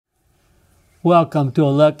Welcome to a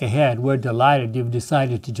look ahead. We're delighted you've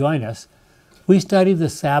decided to join us. We study the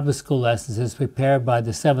Sabbath school lessons as prepared by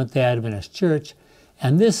the Seventh-day Adventist Church,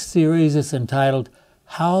 and this series is entitled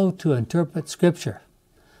How to Interpret Scripture.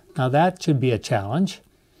 Now that should be a challenge.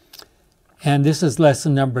 And this is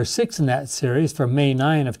lesson number 6 in that series for May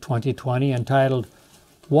 9 of 2020, entitled,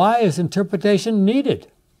 Why is Interpretation Needed?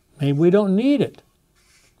 Maybe we don't need it.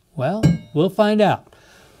 Well, we'll find out.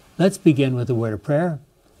 Let's begin with a word of prayer.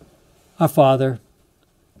 Our Father,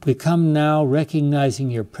 we come now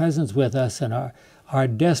recognizing your presence with us and our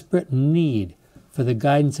desperate need for the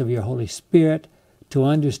guidance of your Holy Spirit to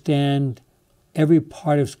understand every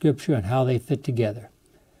part of Scripture and how they fit together.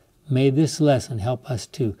 May this lesson help us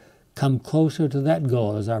to come closer to that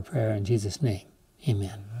goal, is our prayer in Jesus' name.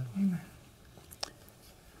 Amen. Amen.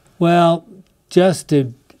 Well, just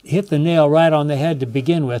to hit the nail right on the head to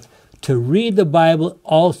begin with, to read the Bible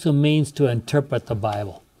also means to interpret the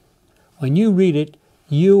Bible. When you read it,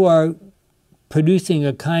 you are producing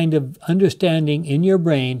a kind of understanding in your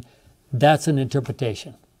brain. That's an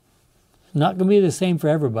interpretation. It's not going to be the same for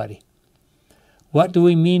everybody. What do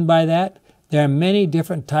we mean by that? There are many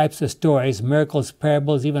different types of stories, miracles,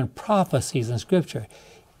 parables, even prophecies in Scripture,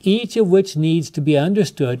 each of which needs to be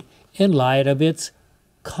understood in light of its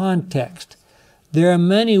context. There are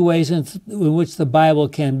many ways in which the Bible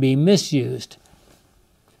can be misused.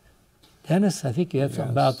 Dennis, I think you have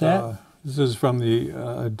something about that. This is from the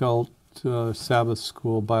Adult Sabbath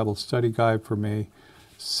School Bible Study Guide for May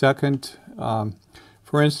 2nd.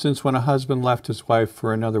 For instance, when a husband left his wife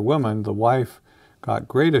for another woman, the wife got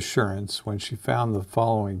great assurance when she found the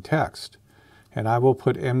following text, "And I will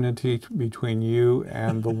put enmity between you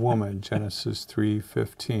and the woman," Genesis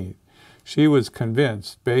 3:15. She was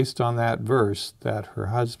convinced, based on that verse, that her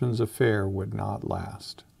husband's affair would not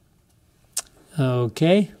last.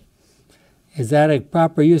 Okay. Is that a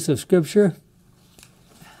proper use of Scripture?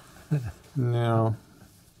 No.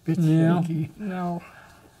 No.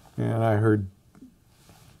 And I heard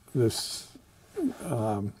this,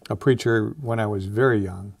 a preacher when I was very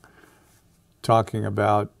young, talking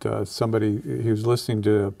about somebody, he was listening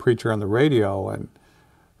to a preacher on the radio, and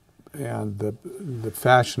the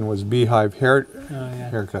fashion was beehive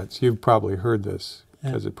haircuts. You've probably heard this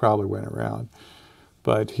because it probably went around.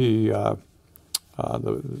 But he,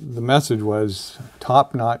 the message was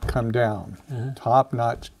top knot, come down. Top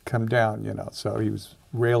knot, come down, you know. So he was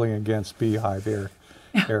railing against beehive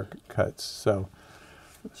haircuts. So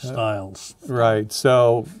styles. Right.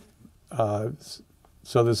 So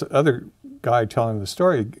so this other guy telling the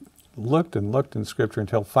story looked and looked in Scripture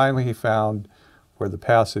until finally he found where the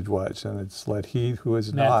passage was, and it's let he who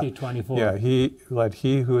is Matthew 24. Yeah, let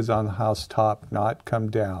he who is on the housetop not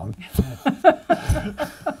come down.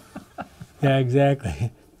 Yeah,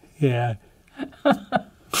 exactly. Yeah.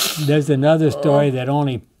 There's another story that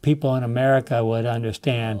only people in America would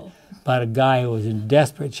understand about a guy who was in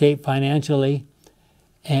desperate shape financially,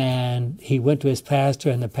 and he went to his pastor,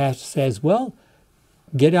 and the pastor says, well,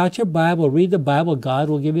 get out your Bible, read the Bible, God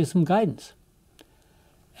will give you some guidance.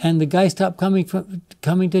 And the guy stopped coming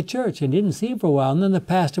to church and didn't see him for a while. And then the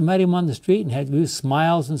pastor met him on the street and had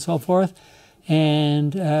smiles and so forth.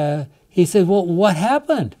 And he said, well, what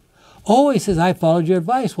happened? Oh, he says, I followed your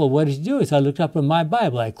advice. Well, what did you do? He said, I looked up in my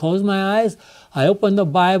Bible. I closed my eyes, I opened the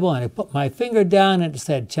Bible, and I put my finger down, and it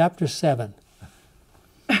said chapter 7.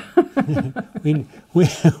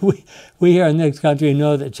 we here in this country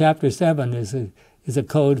know that chapter 7 is a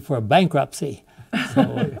code for bankruptcy.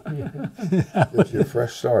 So, gives you a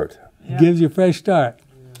fresh start. Yeah. Gives you a fresh start.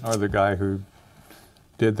 Or the guy who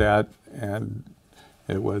did that, and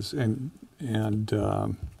it was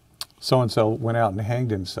so-and-so went out and hanged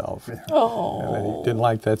himself. Oh. And then he didn't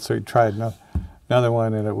like that, so he tried another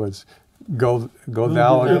one, and it was go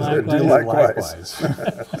thou and do likewise.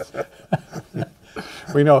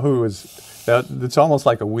 We know who was that. It's almost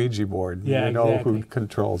like a Ouija board. Yeah, we know exactly. who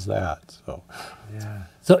controls that. So, yeah.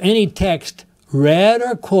 So any text read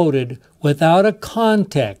or quoted without a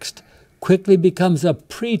context quickly becomes a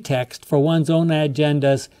pretext for one's own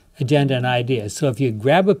agenda and ideas. So if you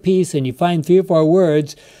grab a piece and you find 3 or 4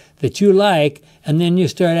 words that you like, and then you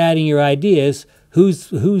start adding your ideas,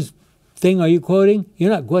 whose thing are you quoting?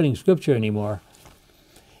 You're not quoting Scripture anymore.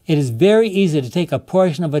 It is very easy to take a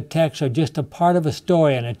portion of a text or just a part of a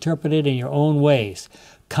story and interpret it in your own ways,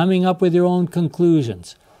 coming up with your own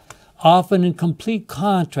conclusions, often in complete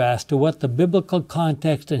contrast to what the biblical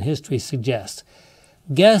context and history suggests.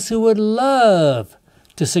 Guess who would love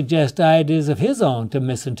to suggest ideas of his own to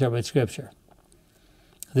misinterpret Scripture?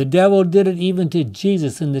 The devil did it even to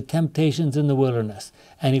Jesus in the temptations in the wilderness,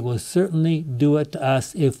 and he will certainly do it to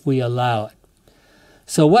us if we allow it.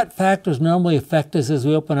 So what factors normally affect us as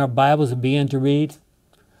we open our Bibles and begin to read?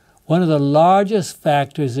 One of the largest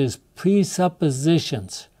factors is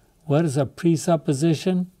presuppositions. What is a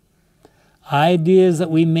presupposition? Ideas that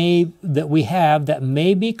we have that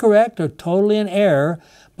may be correct or totally in error,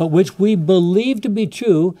 but which we believe to be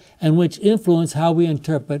true and which influence how we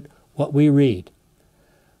interpret what we read.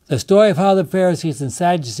 The story of how the Pharisees and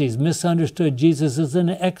Sadducees misunderstood Jesus is an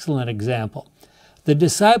excellent example. The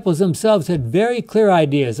disciples themselves had very clear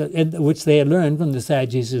ideas, which they had learned from the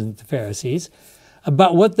Sadducees and the Pharisees,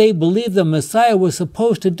 about what they believed the Messiah was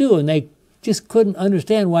supposed to do, and they just couldn't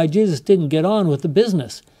understand why Jesus didn't get on with the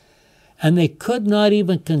business. And they could not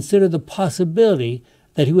even consider the possibility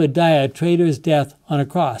that he would die a traitor's death on a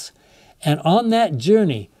cross. And on that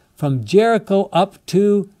journey from Jericho up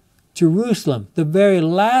to Jerusalem, the very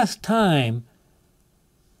last time,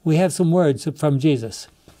 we have some words from Jesus.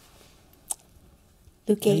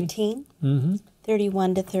 Luke 18,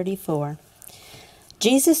 31 to 34.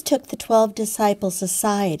 Jesus took the 12 disciples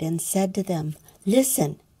aside and said to them,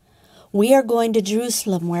 "Listen, we are going to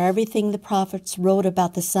Jerusalem, where everything the prophets wrote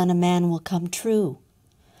about the Son of Man will come true.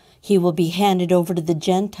 He will be handed over to the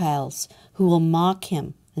Gentiles, who will mock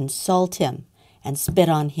him, insult him, and spit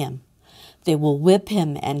on him. They will whip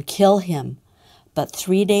him and kill him, but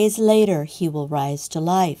 3 days later he will rise to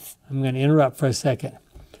life." I'm going to interrupt for a second.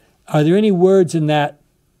 Are there any words in that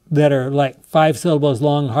are like 5 syllables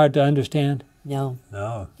long, hard to understand? No.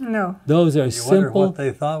 No. Those are You wonder simple. what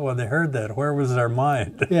they thought when they heard that. Where was their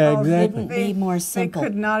mind? Yeah, Oh, exactly. Couldn't be more simple. They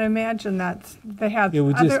could not imagine that they had It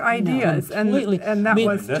was just other ideas, completely- and that I mean,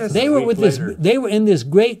 was just. They were week with later. They were in this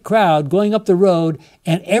great crowd going up the road,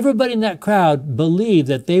 and everybody in that crowd believed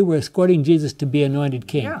that they were escorting Jesus to be anointed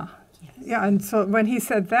king. Yeah, yeah, and so when he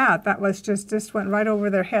said that was just went right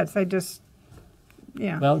over their heads.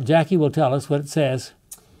 Yeah. Well, Jackie will tell us what it says.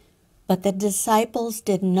 But the disciples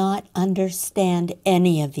did not understand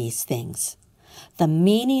any of these things. The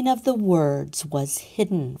meaning of the words was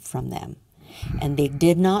hidden from them, and they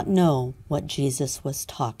did not know what Jesus was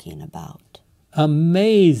talking about.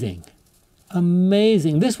 Amazing.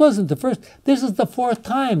 Amazing. This wasn't the first. This is the 4th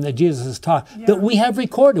time that Jesus has taught, that we have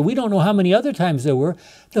recorded. We don't know how many other times there were.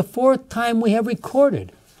 The 4th time we have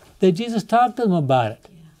recorded that Jesus talked to them about it.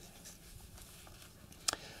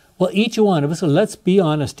 Well, each one of us, so let's be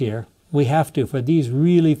honest here, we have to, for these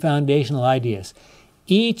really foundational ideas.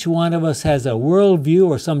 Each one of us has a worldview,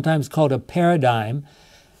 or sometimes called a paradigm,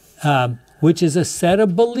 which is a set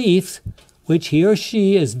of beliefs which he or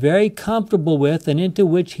she is very comfortable with and into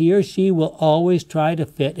which he or she will always try to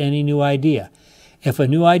fit any new idea. If a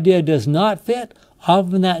new idea does not fit,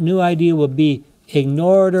 often that new idea will be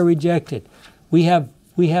ignored or rejected. We have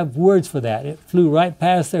words for that. It flew right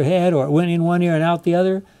past their head, or it went in one ear and out the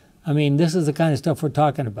other. I mean, this is the kind of stuff we're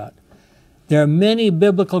talking about. There are many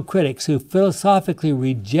biblical critics who philosophically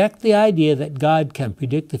reject the idea that God can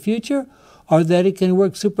predict the future or that he can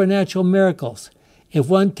work supernatural miracles. If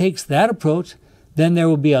one takes that approach, then there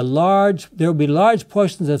will be large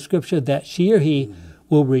portions of Scripture that she or he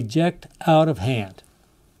will reject out of hand.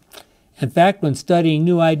 In fact, when studying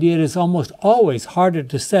new ideas, it is almost always harder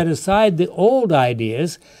to set aside the old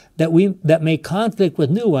ideas that may conflict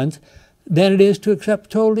with new ones than it is to accept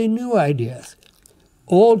totally new ideas.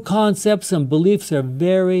 Old concepts and beliefs are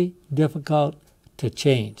very difficult to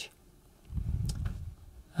change.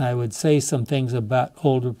 I would say some things about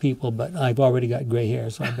older people, but I've already got gray hair,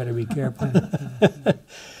 so I better be careful.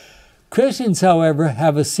 Christians, however,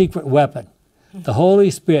 have a secret weapon. The Holy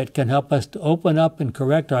Spirit can help us to open up and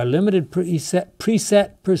correct our limited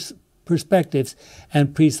preset perspectives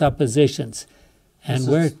and presuppositions. And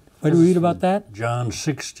where do we read about that? John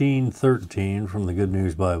 16:13 from the Good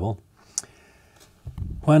News Bible.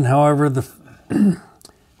 When, however, the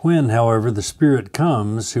Spirit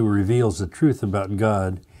comes, who reveals the truth about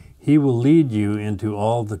God, he will lead you into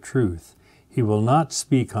all the truth. He will not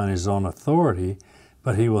speak on his own authority,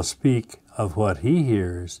 but he will speak of what he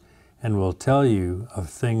hears and will tell you of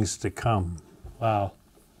things to come. Wow.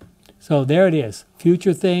 So there it is.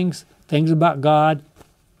 Future things, things about God.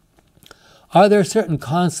 Are there certain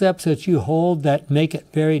concepts that you hold that make it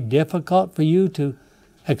very difficult for you to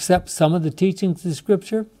accept some of the teachings of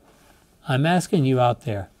Scripture? I'm asking you out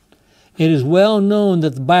there. It is well known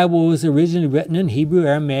that the Bible was originally written in Hebrew,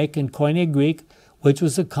 Aramaic, and Koine Greek, which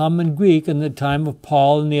was a common Greek in the time of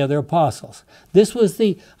Paul and the other apostles. This is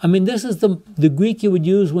the Greek you would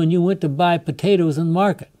use when you went to buy potatoes in the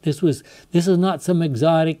market. This is not some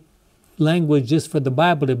exotic language just for the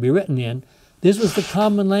Bible to be written in. This was the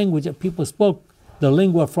common language that people spoke, the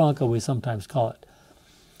lingua franca we sometimes call it.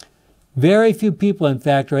 Very few people, in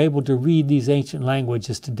fact, are able to read these ancient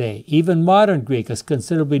languages today. Even modern Greek is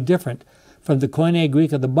considerably different from the Koine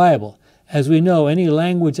Greek of the Bible. As we know, any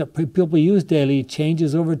language that people use daily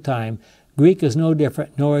changes over time. Greek is no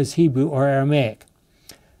different, nor is Hebrew or Aramaic.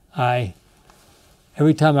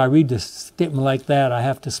 Every time I read a statement like that, I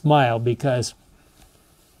have to smile because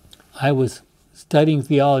I was studying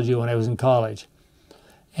theology when I was in college.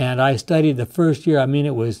 And I studied the first year.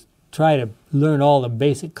 It was try to learn all the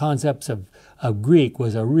basic concepts of Greek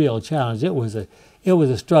was a real challenge. It was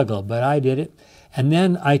a struggle, but I did it. And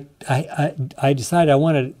then I decided I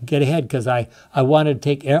wanted to get ahead because I wanted to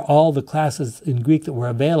take all the classes in Greek that were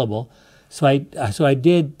available. So I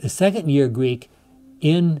did the second year Greek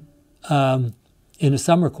in a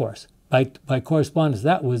summer course by correspondence.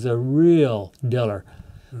 That was a real diller,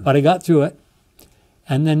 but I got through it.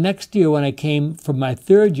 And then next year when I came for my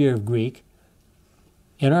third year of Greek,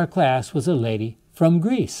 in our class was a lady from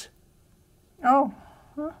Greece. Oh.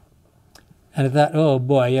 And I thought, oh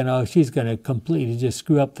boy, she's going to completely just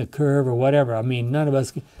screw up the curve or whatever. None of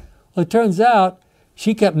us. Well, it turns out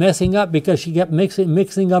she kept messing up because she kept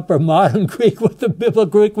mixing up her modern Greek with the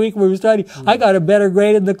biblical Greek we were studying. I got a better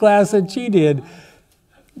grade in the class than she did.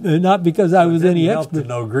 Not because I was any expert. It didn't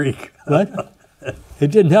help to know Greek. What?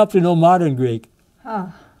 It didn't help to know modern Greek. Huh.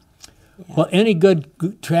 Yeah. Well, any good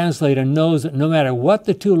translator knows that no matter what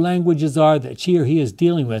the two languages are that she or he is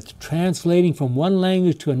dealing with, translating from one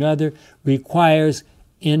language to another requires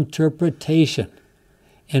interpretation.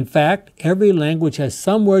 In fact, every language has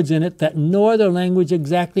some words in it that no other language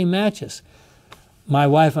exactly matches. My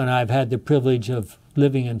wife and I have had the privilege of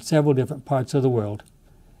living in several different parts of the world,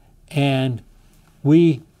 and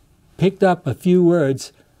we picked up a few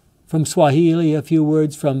words from Swahili, a few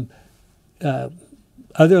words from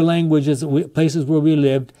other languages, places where we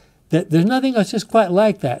lived. There's nothing else just quite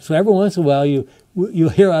like that. So every once in a while you'll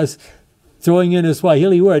hear us throwing in a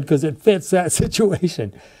Swahili word because it fits that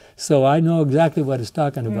situation. So I know exactly what it's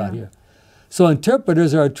talking about here. So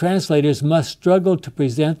interpreters or translators must struggle to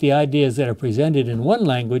present the ideas that are presented in one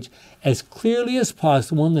language as clearly as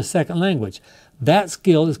possible in the second language. That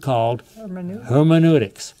skill is called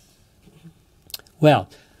hermeneutics. Well,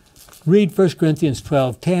 read 1 Corinthians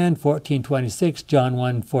 12:10, 14:26, John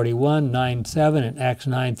 1:41, 9:7, and Acts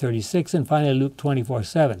 9:36, and finally Luke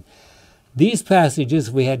 24:7. These passages,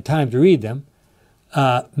 if we had time to read them,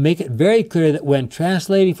 make it very clear that when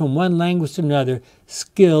translating from one language to another,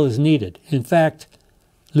 skill is needed. In fact,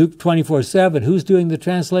 Luke 24:7, who's doing the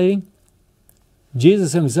translating?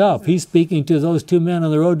 Jesus himself. He's speaking to those two men on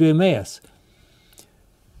the road to Emmaus.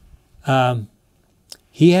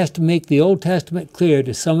 He has to make the Old Testament clear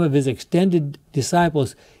to some of his extended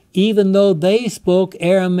disciples, even though they spoke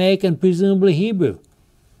Aramaic and presumably Hebrew.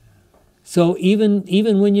 So even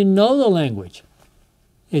when you know the language,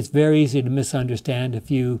 it's very easy to misunderstand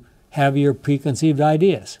if you have your preconceived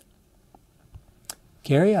ideas.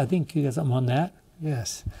 Carrie, I think you got something on that.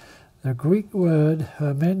 Yes. The Greek word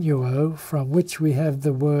hermeneuo, from which we have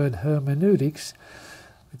the word hermeneutics,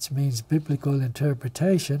 which means biblical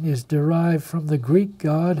interpretation, is derived from the Greek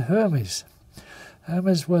god Hermes.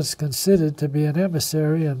 Hermes was considered to be an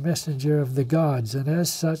emissary and messenger of the gods, and as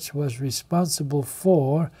such was responsible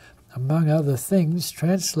for, among other things,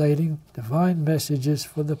 translating divine messages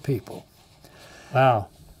for the people. Wow.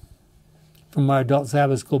 From our Adult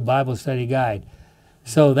Sabbath School Bible Study Guide.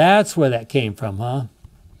 So that's where that came from, huh?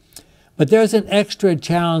 But there's an extra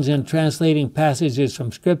challenge in translating passages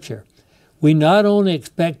from Scripture. We not only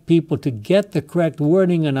expect people to get the correct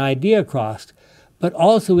wording and idea across, but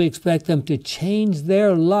also we expect them to change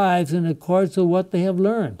their lives in accordance with what they have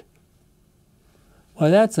learned. Well,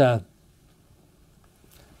 that's a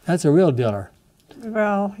real dealer.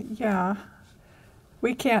 Well, yeah.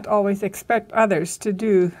 We can't always expect others to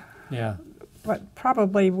do what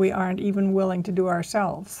probably we aren't even willing to do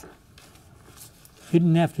ourselves. You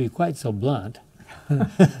didn't have to be quite so blunt.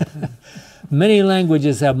 Many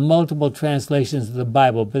languages have multiple translations of the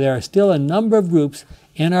Bible, but there are still a number of groups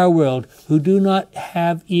in our world who do not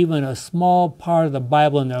have even a small part of the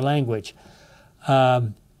Bible in their language.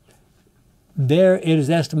 It is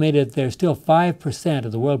estimated that there's still 5%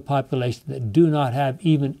 of the world population that do not have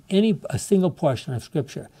even a single portion of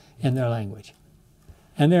Scripture in their language.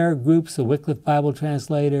 And there are groups, the Wycliffe Bible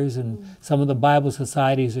translators and some of the Bible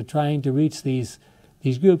societies are trying to reach these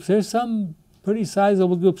groups. There's some pretty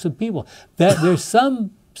sizable groups of people. There's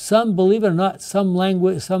some, believe it or not, some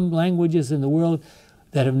languages in the world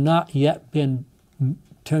that have not yet been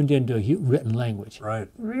turned into a written language. Right.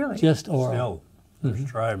 Really? Just oral. Still, there's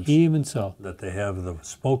tribes Even so. that they have the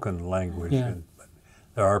spoken language, Yeah. but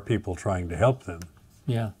there are people trying to help them.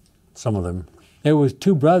 Yeah. Some of them there was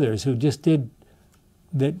two brothers who just came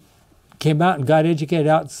out and got educated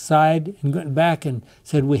outside and went back and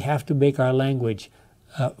said, we have to make our language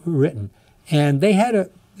written. And they had a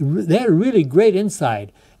really great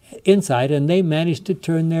insight, and they managed to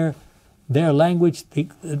turn their language,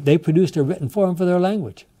 they produced a written form for their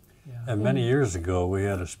language. And many years ago, we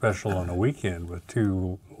had a special on a weekend with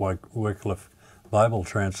two Wycliffe Bible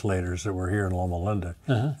translators that were here in Loma Linda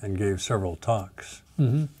and gave several talks.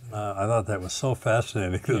 I thought that was so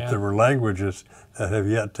fascinating that there were languages that have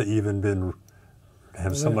yet to even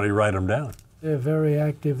have somebody write them down. They're very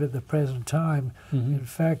active at the present time. In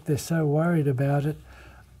fact, they're so worried about it,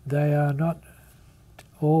 they are not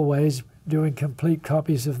always doing complete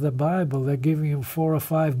copies of the Bible. They're giving them 4 or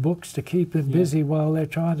 5 books to keep them busy while they're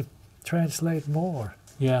trying to translate more.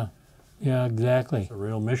 Yeah, exactly. It's a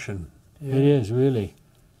real mission. Yeah. It is, really.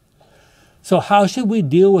 So how should we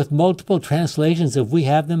deal with multiple translations if we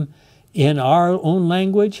have them in our own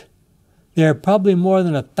language? There are probably more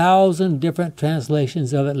than 1,000 different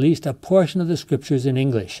translations of at least a portion of the Scriptures in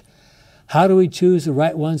English. How do we choose the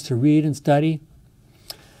right ones to read and study?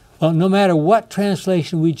 Well, no matter what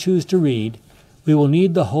translation we choose to read, we will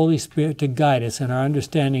need the Holy Spirit to guide us in our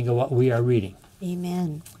understanding of what we are reading.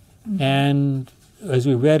 Amen. And as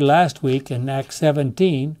we read last week in Acts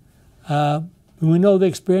 17, we know the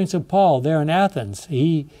experience of Paul there in Athens.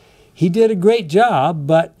 He did a great job,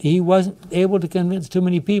 but he wasn't able to convince too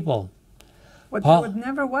many people. There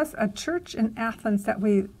never was a church in Athens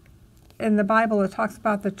in the Bible it talks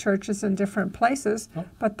about the churches in different places,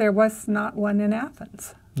 but there was not one in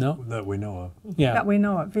Athens. No. That we know of. Yeah. That we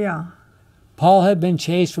know of, yeah. Paul had been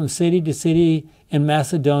chased from city to city in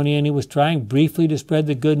Macedonia, and he was trying briefly to spread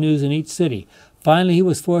the good news in each city. Finally, he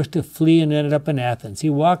was forced to flee and ended up in Athens. He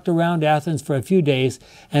walked around Athens for a few days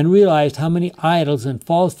and realized how many idols and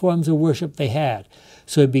false forms of worship they had.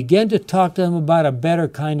 So he began to talk to them about a better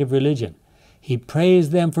kind of religion. He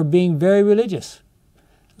praised them for being very religious.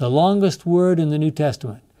 The longest word in the New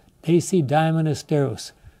Testament, Desi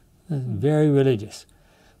Diamonosteros, very religious.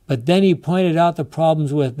 But then he pointed out the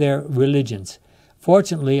problems with their religions.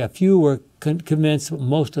 Fortunately, a few were convinced, but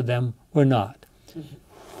most of them were not.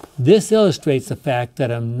 This illustrates the fact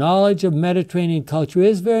that a knowledge of Mediterranean culture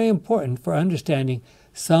is very important for understanding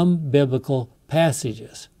some biblical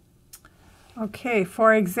passages. Okay,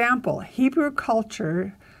 for example, Hebrew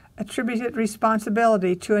culture attributed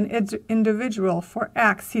responsibility to an individual for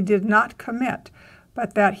acts he did not commit,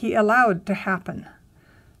 but that he allowed to happen.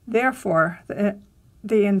 Therefore,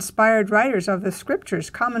 the inspired writers of the Scriptures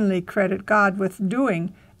commonly credit God with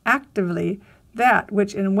doing actively that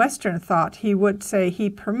which in Western thought he would say he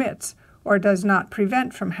permits or does not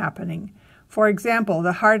prevent from happening. For example,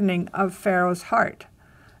 the hardening of Pharaoh's heart.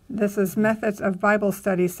 This is Methods of Bible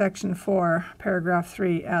Study, Section 4, Paragraph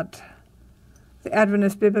 3 at the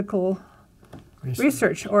Adventist Biblical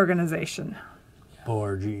Research Organization.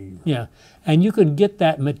 ORG. Yeah, and you can get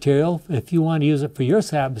that material if you want to use it for your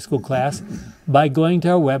Sabbath School class by going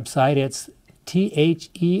to our website. It's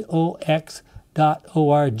theox.org.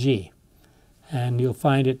 And you'll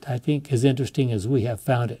find it, I think, as interesting as we have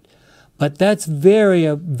found it. But that's a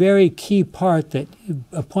very key part,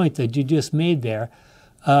 a point that you just made there.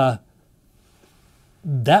 That's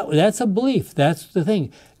a belief. That's the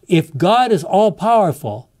thing. If God is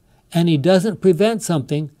all-powerful and he doesn't prevent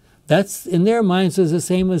something, that's, in their minds, is the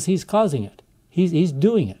same as he's causing it. He's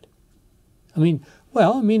doing it.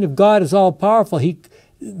 If God is all-powerful,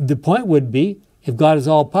 the point would be, if God is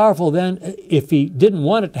all-powerful, then if he didn't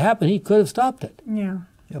want it to happen, he could have stopped it. Yeah.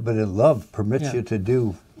 Yeah, but in love permits you to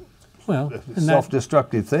do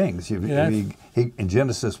self-destructive things. In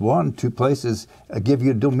Genesis 1, 2 places give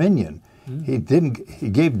you dominion. Mm-hmm. He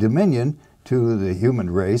gave dominion to the human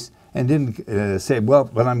race and didn't say, well,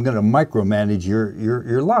 but I'm going to micromanage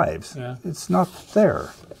your lives. Yeah. It's not there.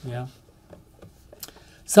 Yeah.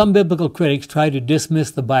 Some biblical critics try to dismiss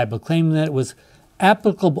the Bible, claiming that it was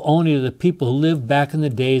applicable only to the people who lived back in the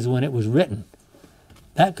days when it was written.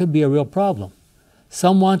 That could be a real problem.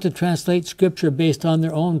 Some want to translate Scripture based on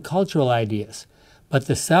their own cultural ideas, but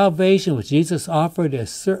the salvation which Jesus offered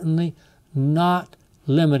is certainly not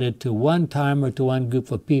limited to one time or to one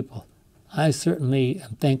group of people. I certainly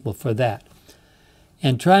am thankful for that.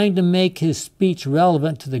 In trying to make his speech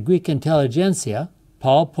relevant to the Greek intelligentsia,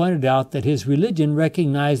 Paul pointed out that his religion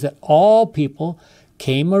recognized that all people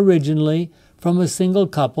came originally from a single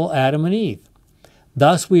couple, Adam and Eve.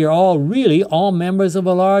 Thus, we are all members of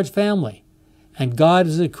a large family, and God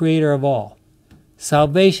is the creator of all.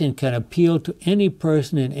 Salvation can appeal to any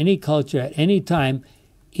person in any culture at any time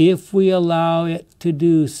if we allow it to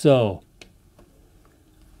do so.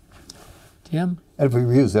 Jim? If we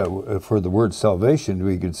use that for the word salvation,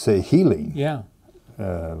 we could say healing. Yeah.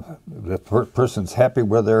 The person's happy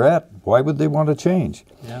where they're at. Why would they want to change?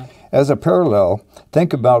 Yeah. As a parallel,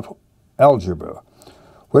 think about algebra,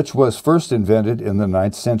 which was first invented in the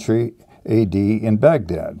 9th century AD in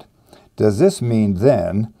Baghdad. Does this mean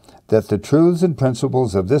then that the truths and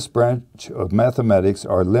principles of this branch of mathematics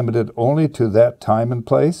are limited only to that time and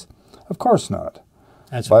place? Of course not.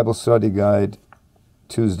 That's Bible Study Guide,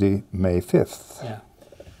 Tuesday, May 5th. Yeah.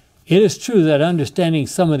 It is true that understanding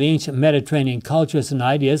some of the ancient Mediterranean cultures and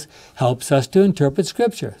ideas helps us to interpret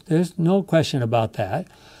Scripture. There's no question about that.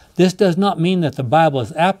 This does not mean that the Bible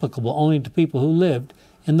is applicable only to people who lived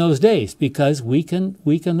in those days, because we can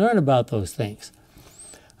learn about those things.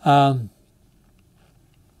 I'm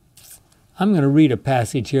going to read a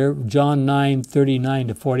passage here, John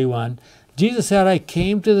 9:39-41. Jesus said, I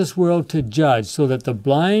came to this world to judge, so that the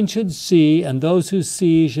blind should see, and those who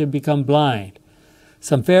see should become blind.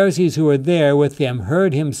 Some Pharisees who were there with him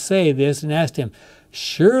heard him say this and asked him,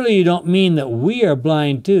 surely you don't mean that we are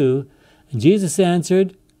blind too? And Jesus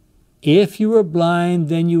answered, if you were blind,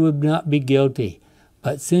 then you would not be guilty.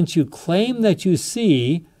 But since you claim that you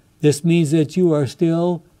see, this means that you are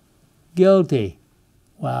still guilty.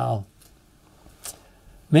 Wow.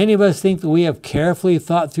 Many of us think that we have carefully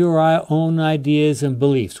thought through our own ideas and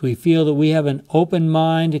beliefs. We feel that we have an open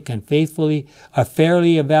mind and can faithfully or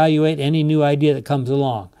fairly evaluate any new idea that comes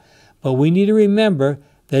along. But we need to remember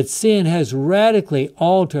that sin has radically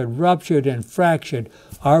altered, ruptured, and fractured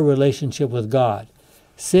our relationship with God.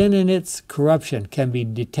 Sin and its corruption can be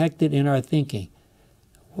detected in our thinking.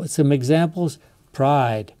 Some examples?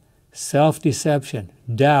 Pride, self-deception,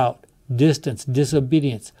 doubt, distance,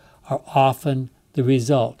 disobedience are often the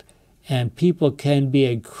result. And people can be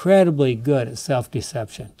incredibly good at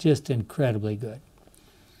self-deception, just incredibly good.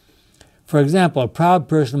 For example, a proud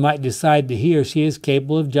person might decide that he or she is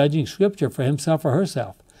capable of judging Scripture for himself or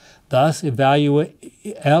herself, thus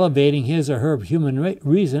elevating his or her human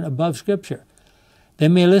reason above Scripture. They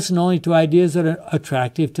may listen only to ideas that are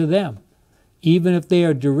attractive to them, even if they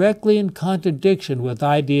are directly in contradiction with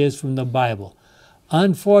ideas from the Bible.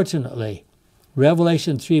 Unfortunately,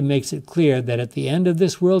 Revelation 3 makes it clear that at the end of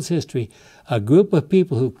this world's history, a group of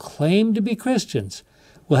people who claim to be Christians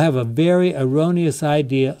will have a very erroneous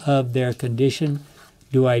idea of their condition.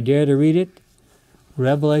 Do I dare to read it?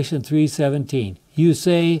 Revelation 3:17. You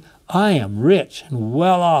say, I am rich and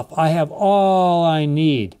well off. I have all I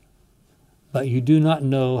need. But you do not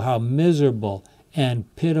know how miserable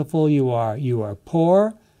and pitiful you are. You are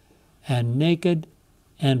poor and naked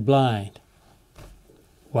and blind.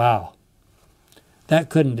 Wow. That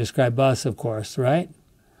couldn't describe us, of course, right?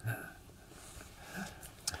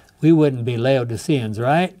 We wouldn't be Laodiceans,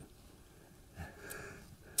 right?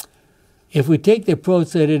 If we take the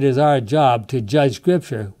approach that it is our job to judge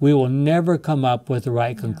Scripture, we will never come up with the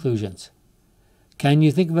right conclusions. Can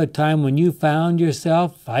you think of a time when you found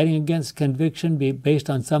yourself fighting against conviction based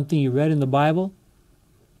on something you read in the Bible?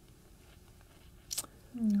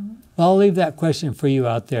 No. Well, I'll leave that question for you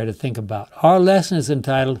out there to think about. Our lesson is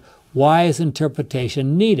entitled, Why is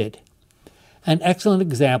Interpretation Needed? An excellent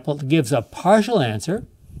example that gives a partial answer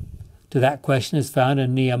to that question is found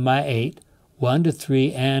in Nehemiah 8,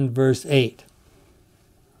 1-3 and verse 8.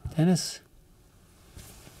 Dennis?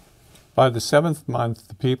 By the 7th month,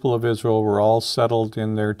 the people of Israel were all settled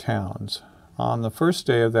in their towns. On the first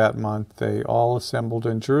day of that month, they all assembled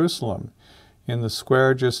in Jerusalem, in the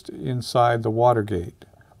square just inside the water gate.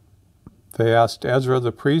 They asked Ezra,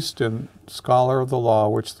 the priest and scholar of the law,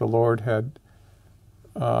 which the Lord had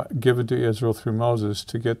given to Israel through Moses,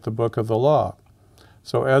 to get the book of the law.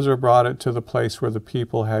 So Ezra brought it to the place where the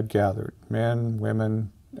people had gathered, men,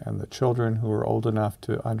 women, and the children who were old enough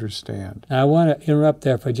to understand. Now, I want to interrupt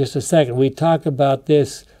there for just a second. We talked about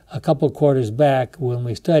this a couple quarters back when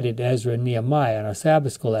we studied Ezra and Nehemiah in our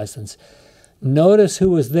Sabbath school lessons. Notice who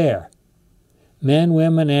was there. Men,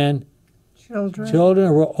 women, and children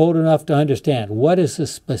who were old enough to understand. What is the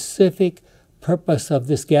specific purpose of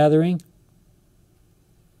this gathering?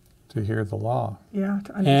 To hear the law. Yeah,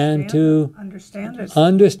 to understand and to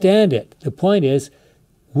understand it. The point is,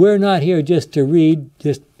 we're not here just to read,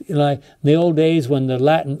 just like in the old days when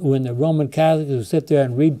the Roman Catholics would sit there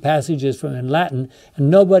and read passages in Latin, and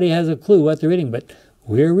nobody has a clue what they're reading, but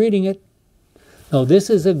we're reading it. No, this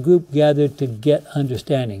is a group gathered to get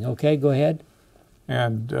understanding. Okay, go ahead.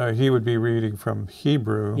 And he would be reading from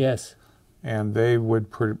Hebrew. Yes. And they would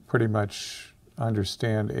pretty much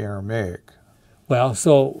understand Aramaic. Well,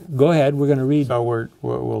 so go ahead. We're going to read. So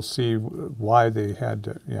we'll see why they had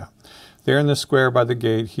to, yeah. There in the square by the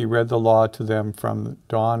gate, he read the law to them from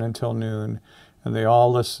dawn until noon, and they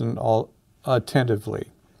all listened attentively.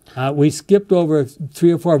 We skipped over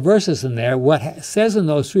 3 or 4 verses in there. What says in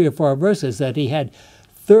those 3 or 4 verses that he had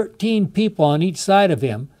 13 people on each side of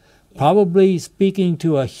him, probably speaking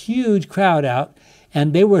to a huge crowd out,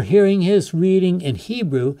 and they were hearing his reading in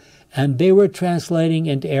Hebrew, and they were translating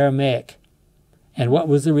into Aramaic. And what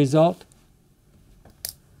was the result?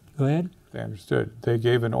 Go ahead. They understood. They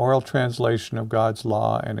gave an oral translation of God's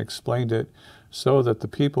law and explained it so that the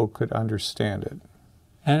people could understand it.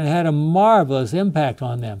 And it had a marvelous impact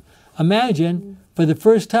on them. Imagine, for the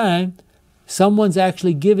first time, someone's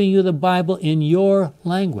actually giving you the Bible in your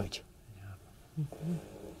language.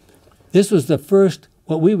 This was the first,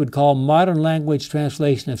 what we would call modern language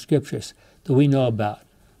translation of Scriptures that we know about.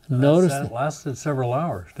 Notice that lasted several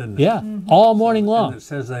hours, didn't it? Yeah, all morning long. And it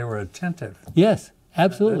says they were attentive. Yes,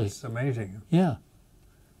 absolutely. That's amazing. Yeah,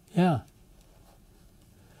 yeah.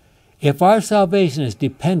 If our salvation is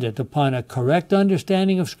dependent upon a correct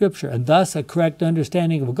understanding of Scripture, and thus a correct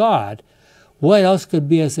understanding of God, what else could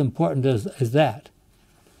be as important as that?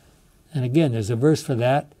 And again, there's a verse for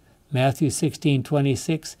that, Matthew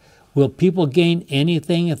 16:26. Will people gain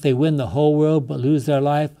anything if they win the whole world but lose their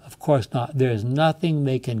life? Of course not. There is nothing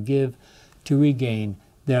they can give to regain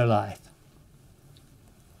their life.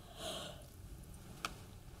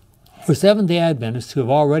 For Seventh-day Adventists who have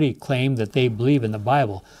already claimed that they believe in the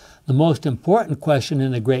Bible, the most important question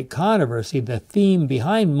in the great controversy, the theme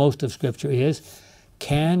behind most of Scripture is,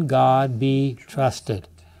 can God be trusted?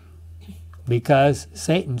 Because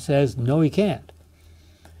Satan says, no, he can't.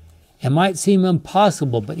 It might seem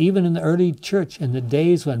impossible, but even in the early church, in the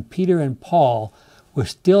days when Peter and Paul were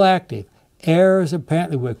still active, errors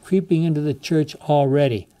apparently were creeping into the church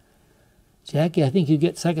already. Jackie, I think you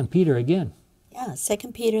get 2 Peter again. Yeah,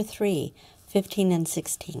 2 Peter 3:15 and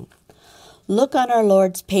 16. Look on our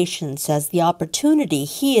Lord's patience as the opportunity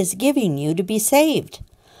He is giving you to be saved,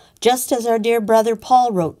 just as our dear brother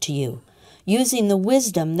Paul wrote to you, using the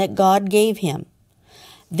wisdom that God gave him.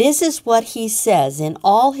 This is what he says in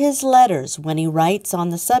all his letters when he writes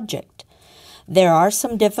on the subject. There are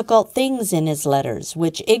some difficult things in his letters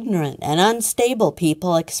which ignorant and unstable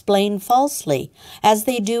people explain falsely, as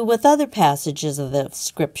they do with other passages of the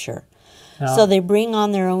Scripture. So they bring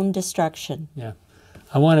on their own destruction. Yeah.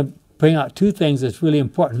 I want to bring out 2 things that's really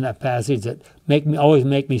important in that passage that always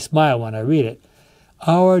make me smile when I read it.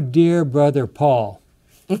 Our dear brother Paul.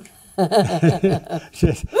 Does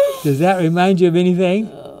that remind you of anything?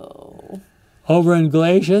 Oh. Over in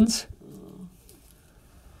Galatians,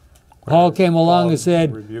 Paul came along and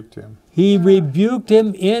said, rebuked him. He rebuked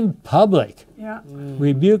him in public. Yeah.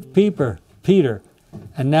 Rebuked Peter.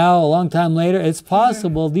 And now, a long time later, it's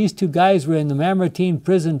possible these 2 guys were in the Mamertine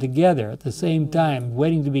prison together at the same time,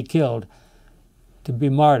 waiting to be killed, to be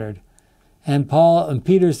martyred. And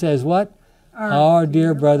Peter says what? Our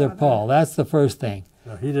dear brother Paul. That's the first thing.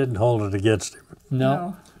 No, he didn't hold it against him.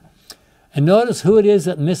 No. And notice who it is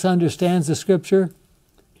that misunderstands the Scripture?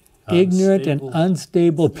 Ignorant and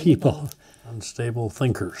unstable people. Unstable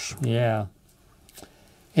thinkers. Yeah.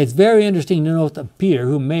 It's very interesting to note that Peter,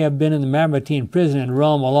 who may have been in the Mamertine prison in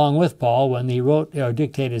Rome along with Paul when he wrote or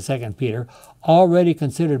dictated 2 Peter, already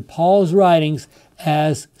considered Paul's writings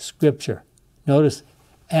as Scripture. Notice,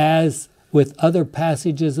 as with other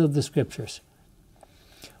passages of the Scriptures.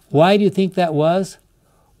 Why do you think that was?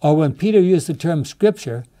 Or when Peter used the term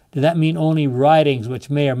Scripture, did that mean only writings which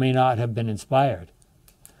may or may not have been inspired?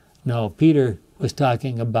 No, Peter was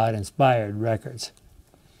talking about inspired records.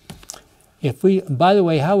 By the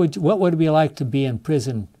way, what would it be like to be in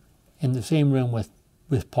prison in the same room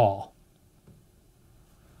with Paul?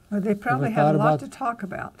 Well, they probably had a lot to talk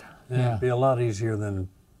about. Yeah, it'd be a lot easier than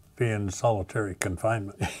being in solitary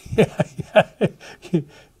confinement. I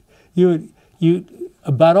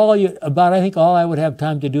think all I would have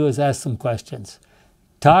time to do is ask some questions.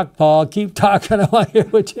 Talk, Paul. Keep talking. I want to hear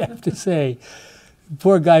what you have to say.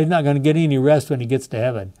 Poor guy's not going to get any rest when he gets to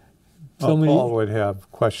heaven. Paul would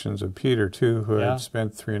have questions of Peter, too, who had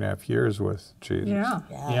spent 3.5 years with Jesus.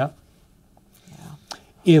 Yeah.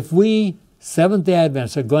 If we Seventh-day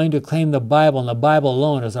Adventists are going to claim the Bible and the Bible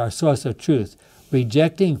alone as our source of truth,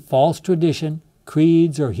 rejecting false tradition,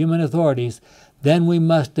 creeds, or human authorities, then we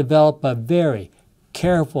must develop a very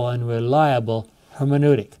careful and reliable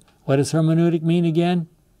hermeneutic. What does hermeneutic mean again?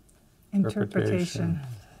 Interpretation.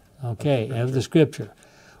 Okay, of the Scripture.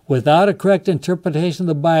 Without a correct interpretation of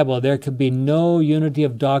the Bible, there could be no unity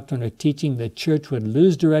of doctrine or teaching. The church would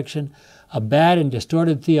lose direction. A bad and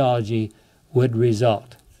distorted theology would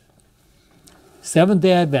result.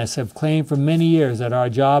 Seventh-day Adventists have claimed for many years that our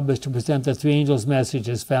job is to present the 3 angels'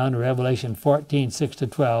 messages found in Revelation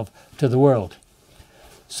 14:6-12 to the world.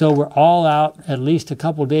 So we're all out at least a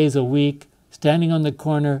couple days a week standing on the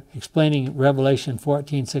corner explaining Revelation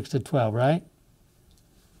 14:6-12, right?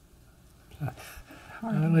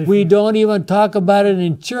 We don't even talk about it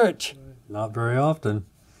in church. Not very often.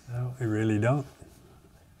 No. We really don't.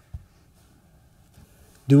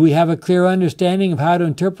 Do we have a clear understanding of how to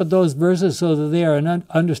interpret those verses so that they are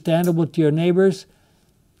understandable to your neighbors?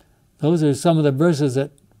 Those are some of the verses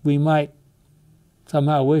that we might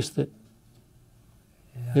somehow wish that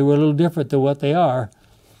they were a little different than what they are.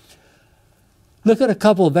 Look at a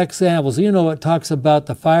couple of examples. You know, it talks about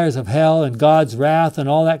the fires of hell and God's wrath and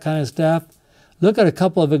all that kind of stuff. Look at a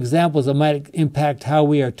couple of examples that might impact how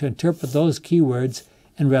we are to interpret those keywords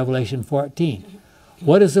in Revelation 14.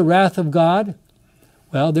 What is the wrath of God?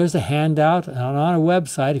 Well, there's a handout on our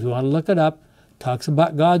website, if you want to look it up. Talks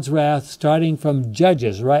about God's wrath starting from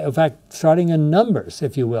Judges, right? In fact, starting in Numbers,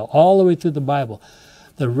 if you will, all the way through the Bible.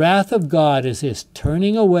 The wrath of God is his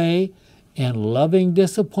turning away and loving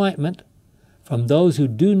disappointment from those who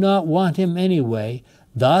do not want him anyway,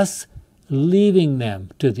 thus leaving them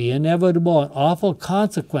to the inevitable and awful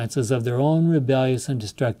consequences of their own rebellious and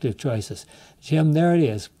destructive choices. Jim, there it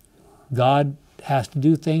is. God has to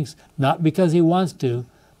do things not because he wants to,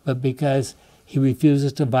 but because he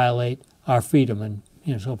refuses to violate our freedom and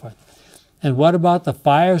so forth. And what about the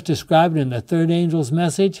fires described in the third angel's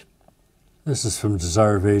message? This is from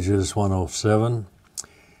Desire of Ages 107.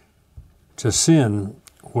 To sin,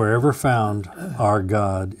 wherever found, our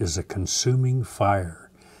God is a consuming fire.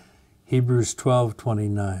 Hebrews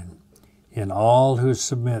 12:29. In all who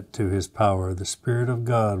submit to his power, the Spirit of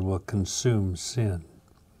God will consume sin.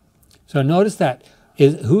 So notice that.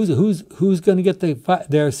 Who's going to get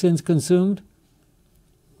their sins consumed?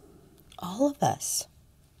 All of us.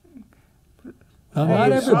 Well,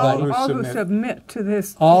 not everybody. All who submit to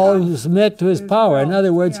this. All who submit to his power. In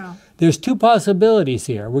other words, yeah. There's two possibilities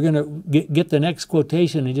here. We're going to get the next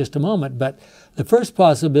quotation in just a moment, but the first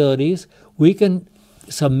possibility is we can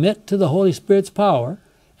submit to the Holy Spirit's power,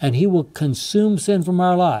 and he will consume sin from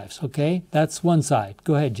our lives, okay? That's one side.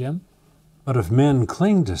 Go ahead, Jim. But if men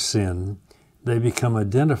cling to sin, they become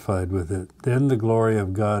identified with it. Then the glory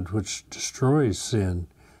of God, which destroys sin,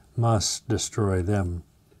 must destroy them.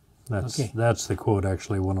 That's the quote,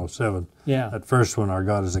 actually, 107. Yeah. That first one, our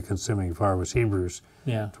God is a consuming fire, was Hebrews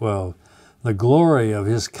 12. The glory of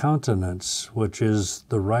his countenance, which is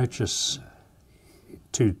the righteous,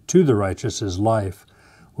 to the righteous is life,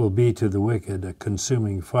 will be to the wicked a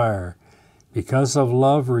consuming fire. Because of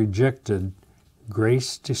love rejected,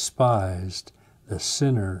 grace despised, the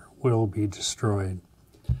sinner will be destroyed.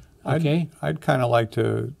 Okay. I'd kind of like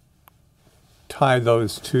to tie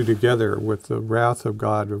those two together with the wrath of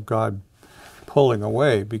God pulling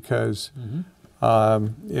away, because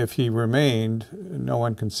if he remained, no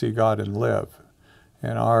one can see God and live.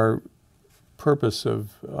 And our purpose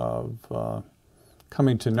of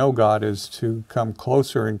coming to know God is to come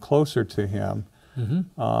closer and closer to him,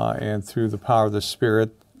 and through the power of the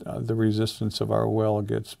Spirit, the resistance of our will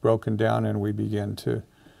gets broken down and we begin to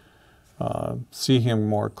see him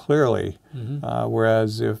more clearly.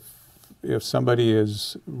 Whereas if somebody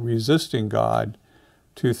is resisting God,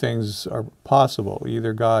 two things are possible.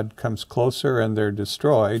 Either God comes closer and they're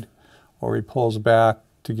destroyed, or he pulls back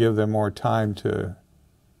to give them more time to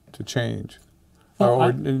change,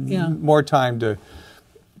 or more time to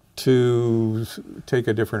take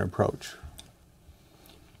a different approach.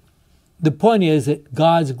 The point is that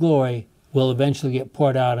God's glory will eventually get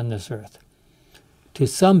poured out on this earth. To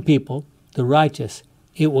some people, the righteous,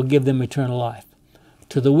 it will give them eternal life.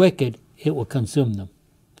 To the wicked, it will consume them.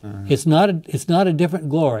 It's not a different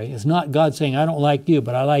glory. It's not God saying, I don't like you,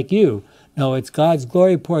 but I like you. No, it's God's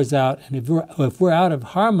glory pours out, and if we're out of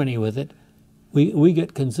harmony with it, we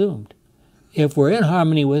get consumed. If we're in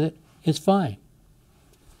harmony with it, it's fine.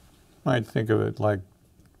 Might think of it like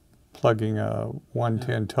plugging a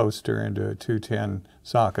 110 toaster into a 210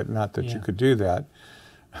 socket. Not that you could do that,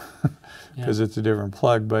 because it's a different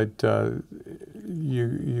plug, but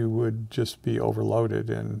you would just be overloaded,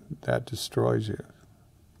 and that destroys you.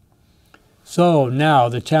 So now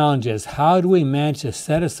the challenge is, how do we manage to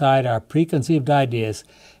set aside our preconceived ideas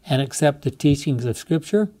and accept the teachings of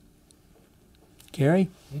Scripture? Gary?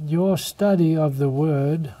 In your study of the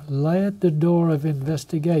Word, lay at the door of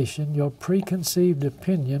investigation your preconceived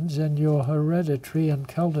opinions and your hereditary and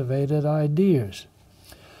cultivated ideas.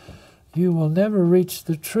 You will never reach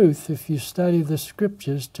the truth if you study the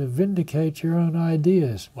Scriptures to vindicate your own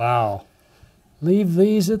ideas. Wow. Leave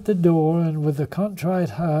these at the door, and with a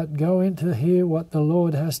contrite heart go in to hear what the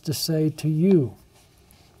Lord has to say to you.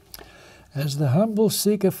 As the humble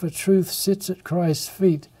seeker for truth sits at Christ's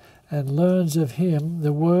feet and learns of him,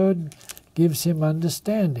 the Word gives him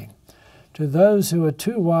understanding. To those who are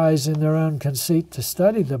too wise in their own conceit to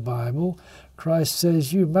study the Bible, Christ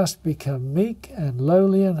says, you must become meek and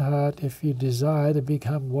lowly in heart if you desire to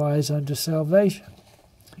become wise unto salvation.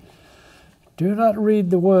 Do not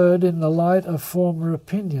read the word in the light of former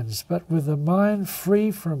opinions, but with a mind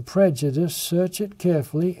free from prejudice, search it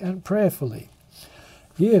carefully and prayerfully.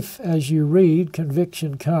 If, as you read,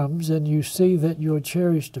 conviction comes, and you see that your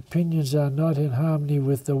cherished opinions are not in harmony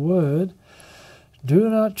with the word, do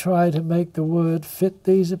not try to make the word fit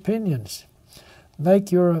these opinions.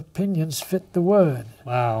 Make your opinions fit the word.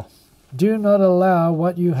 Wow. Do not allow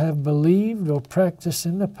what you have believed or practiced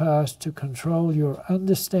in the past to control your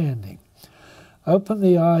understanding. Open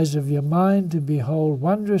the eyes of your mind to behold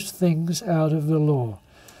wondrous things out of the law.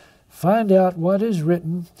 Find out what is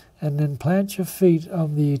written, and then plant your feet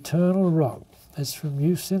on the eternal rock. That's from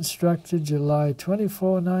Youth Instructor, July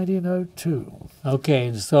 24, 1902.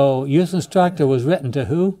 Okay, so Youth Instructor was written to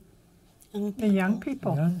who? The young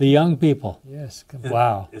people. The young people. Yes.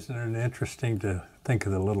 Wow. Isn't it interesting to think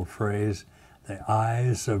of the little phrase, the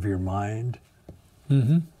eyes of your mind?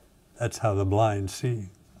 Mm-hmm. That's how the blind see.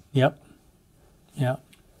 Yep. Yep.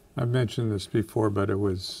 I've mentioned this before, but it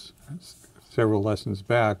was several lessons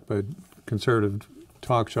back, but conservative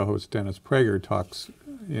talk show host Dennis Prager talks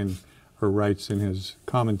in, or writes in his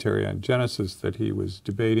commentary on Genesis, that he was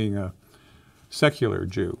debating a secular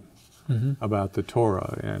Jew about the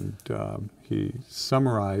Torah, and he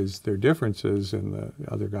summarized their differences, and the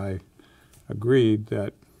other guy agreed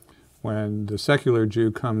that when the secular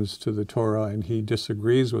Jew comes to the Torah and he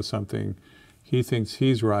disagrees with something, he thinks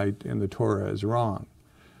he's right and the Torah is wrong.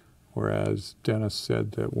 Whereas Dennis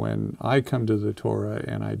said that when I come to the Torah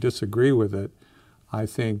and I disagree with it, I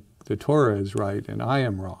think the Torah is right and I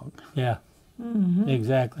am wrong. Yeah.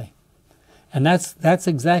 Exactly. And that's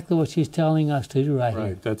exactly what she's telling us to do right here.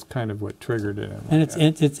 Right. That's kind of what triggered it. And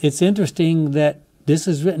it's interesting that this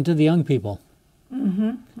is written to the young people.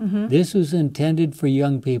 This was intended for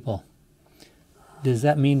young people. Does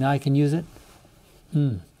that mean I can use it?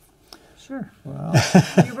 Sure. Well,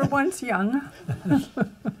 You were once young.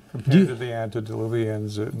 compared to the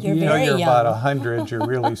antediluvians, You're you're very about young. 100. You're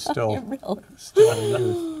really still Real. a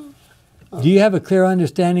youth. Do you have a clear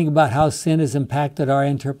understanding about how sin has impacted our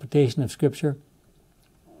interpretation of Scripture?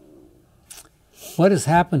 What has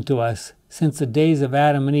happened to us since the days of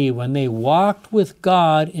Adam and Eve when they walked with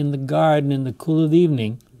God in the garden in the cool of the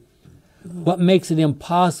evening? What makes it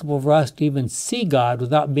impossible for us to even see God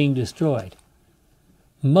without being destroyed?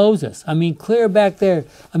 Moses, clear back there.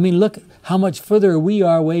 Look how much further we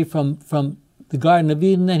are away from the Garden of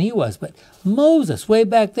Eden than he was. But Moses, way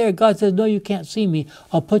back there, God says, no, you can't see me.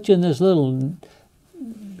 I'll put you in this little,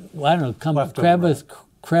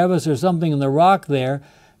 crevice or something in the rock there,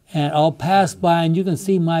 and I'll pass by and you can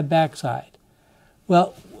see my backside.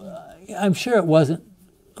 Well, I'm sure it wasn't,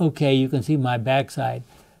 okay, you can see my backside.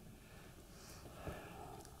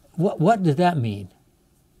 What did that mean?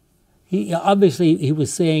 He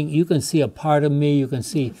was saying, you can see a part of me, you can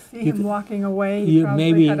see... Him walking away, he probably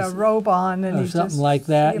maybe had a robe on and or he something just like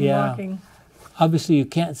that, see him yeah. walking. Obviously, you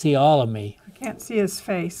can't see all of me. I can't see his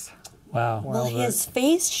face. Wow. Well, his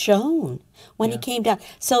face shone when he came down.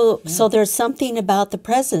 So there's something about the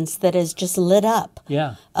presence that is just lit up.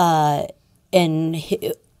 Yeah. And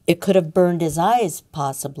it could have burned his eyes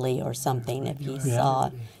possibly or something if he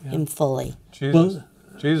saw him fully.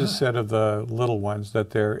 Jesus said of the little ones that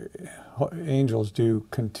their angels do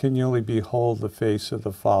continually behold the face of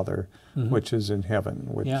the Father, which is in heaven,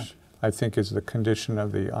 which I think is the condition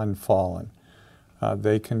of the unfallen.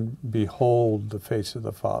 They can behold the face of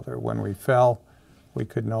the Father. When we fell, we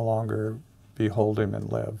could no longer behold him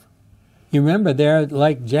and live. You remember there,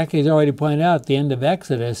 like Jackie's already pointed out, at the end of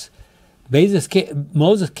Exodus, Moses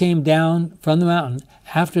came down from the mountain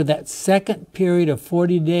after that second period of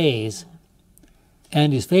 40 days,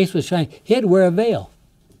 and his face was shining. He had to wear a veil.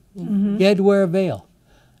 He had to wear a veil.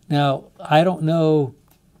 Now, I don't know,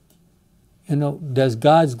 does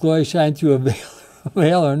God's glory shine through a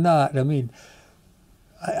veil or not?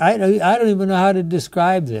 I don't even know how to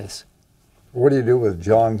describe this. What do you do with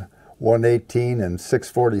John 1:18 and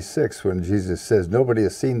 6:46 when Jesus says, nobody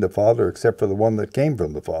has seen the Father except for the one that came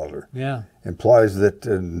from the Father? Yeah. Implies that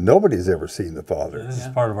nobody's ever seen the Father. This is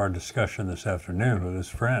part of our discussion this afternoon with his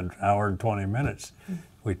friend, hour and 20 minutes.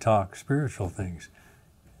 We talk spiritual things.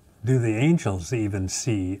 Do the angels even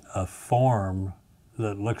see a form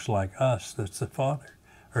that looks like us that's the Father?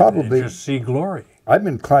 Or Probably. do they just see glory? I'm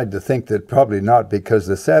inclined to think that probably not, because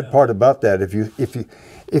the sad part about that, if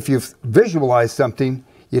you visualize something,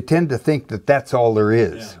 you tend to think that that's all there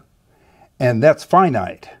is. And that's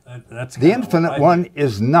finite. That's The infinite one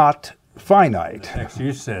is not finite. Text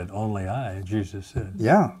you said, only I, Jesus said.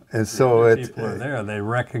 Yeah, and so The it's people are there, they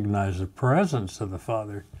recognize the presence of the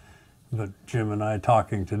Father. But Jim and I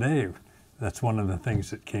talking today, that's one of the things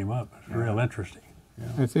that came up. It's real interesting.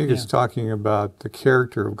 I think it's talking about the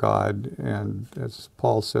character of God, and as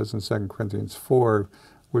Paul says in 2 Corinthians 4,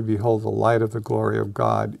 we behold the light of the glory of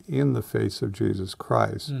God in the face of Jesus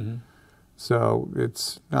Christ. Mm-hmm. So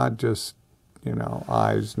it's not just,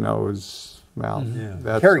 eyes, nose, mouth. Mm-hmm.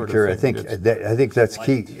 That character. sort of thing. I think that's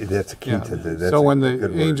key. That's key to the. That's so when a the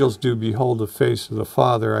good word. angels do behold the face of the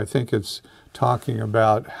Father, I think it's talking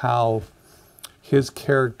about how his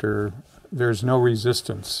character, there's no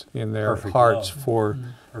resistance in their Perfect hearts love. for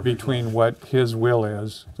between what his will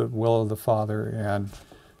is, the will of the Father,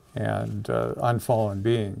 and unfallen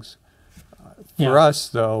beings. For us,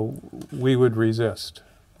 though, we would resist.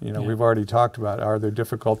 We've already talked about, are there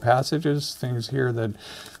difficult passages, things here that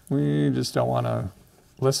we just don't want to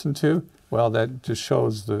listen to? Well, that just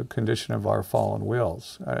shows the condition of our fallen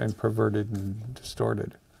wills, and perverted and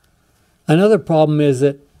distorted. Another problem is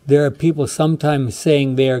that there are people sometimes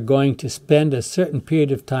saying they are going to spend a certain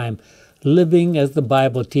period of time living as the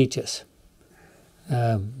Bible teaches.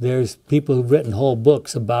 There's people who've written whole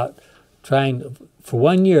books about trying, for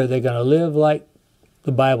 1 year, they're going to live like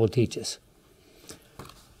the Bible teaches.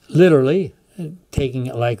 Literally, taking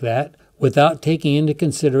it like that, without taking into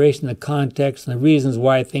consideration the context and the reasons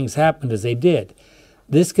why things happened as they did.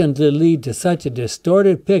 This can lead to such a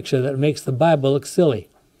distorted picture that makes the Bible look silly.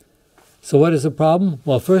 So what is the problem?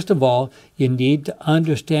 Well, first of all, you need to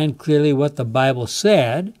understand clearly what the Bible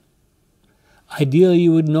said. Ideally,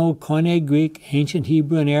 you would know Koine Greek, ancient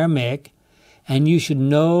Hebrew, and Aramaic, and you should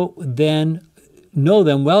know them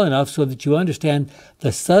well enough so that you understand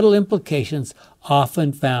the subtle implications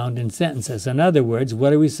often found in sentences. In other words,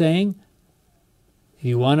 what are we saying? If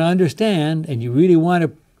you want to understand and you really want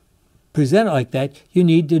to present it like that, you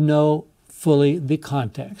need to know fully the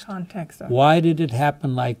context. Why did it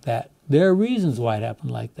happen like that? There are reasons why it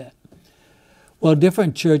happened like that. Well,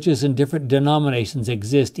 different churches and different denominations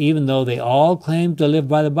exist even though they all claim to live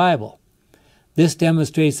by the Bible. This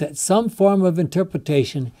demonstrates that some form of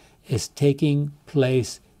interpretation is taking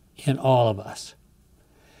place in all of us.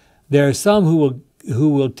 There are some who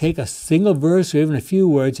will take a single verse or even a few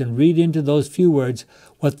words and read into those few words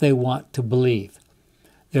what they want to believe.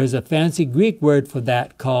 There's a fancy Greek word for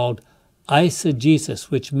that called eisegesis,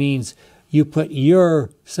 which means you put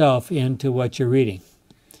yourself into what you're reading.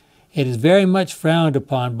 It is very much frowned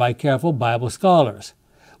upon by careful Bible scholars.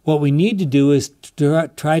 What we need to do is to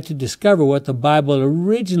try to discover what the Bible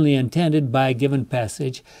originally intended by a given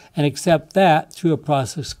passage and accept that through a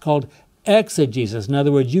process called exegesis. In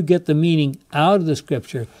other words, you get the meaning out of the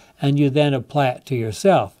Scripture and you then apply it to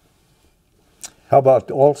yourself. How about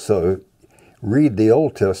also read the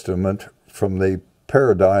Old Testament from the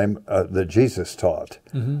paradigm that Jesus taught,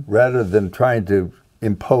 rather than trying to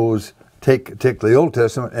take the Old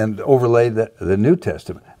Testament and overlay the New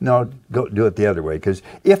Testament. No, go do it the other way. Because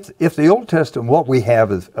if the Old Testament, what we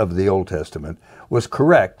have of the Old Testament was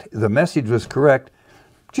correct, the message was correct,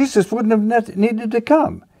 Jesus wouldn't have needed to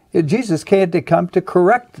come. Jesus had to come to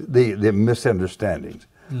correct the misunderstandings.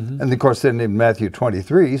 And of course, then in Matthew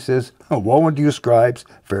 23, he says, "Woe unto you, scribes,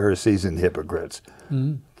 Pharisees, and hypocrites."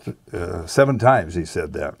 7 times he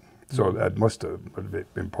said that. So that must have been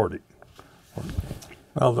important.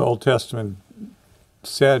 Well, the Old Testament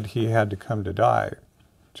said he had to come to die.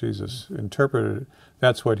 Jesus interpreted it.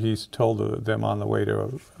 That's what he told them on the way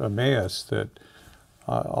to Emmaus, that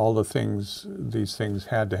these things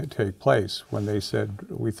had to take place. When they said,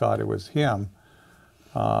 we thought it was him,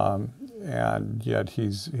 and yet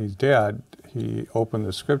he's dead, he opened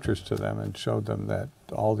the Scriptures to them and showed them that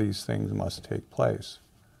all these things must take place.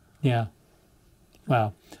 Yeah.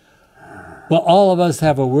 Wow. Well, all of us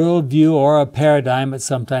have a worldview or a paradigm, it's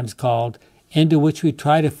sometimes called, into which we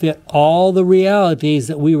try to fit all the realities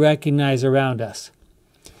that we recognize around us.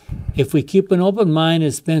 If we keep an open mind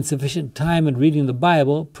and spend sufficient time in reading the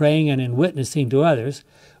Bible, praying, and in witnessing to others,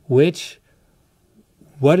 what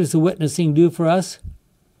does the witnessing do for us?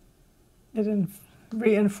 It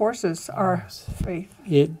reinforces our faith.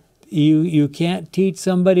 You can't teach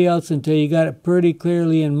somebody else until you got it pretty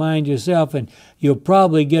clearly in mind yourself, and you'll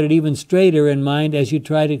probably get it even straighter in mind as you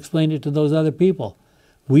try to explain it to those other people.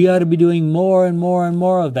 We ought to be doing more and more and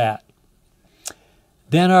more of that.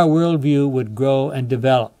 Then our worldview would grow and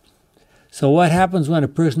develop. So what happens when a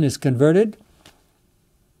person is converted?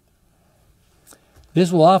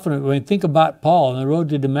 This will often, when you think about Paul on the road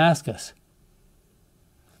to Damascus,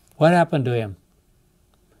 what happened to him?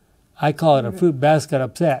 I call it a fruit basket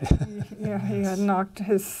upset. Yeah, he had knocked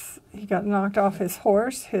his he got knocked off his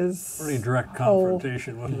horse. His Pretty direct whole-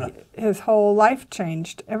 confrontation, wasn't it? His whole life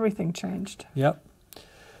changed. Everything changed. Yep.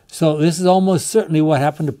 So this is almost certainly what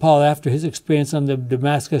happened to Paul after his experience on the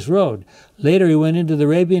Damascus Road. Later he went into the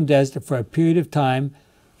Arabian desert for a period of time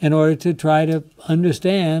in order to try to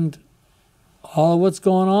understand all of what's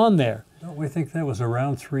going on there. Don't we think that was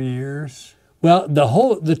around 3 years? Well,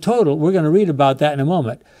 the total, we're going to read about that in a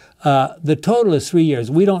moment. The total is 3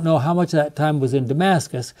 years. We don't know how much of that time was in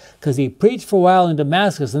Damascus because he preached for a while in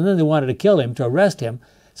Damascus and then they wanted to kill him, to arrest him.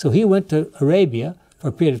 So he went to Arabia for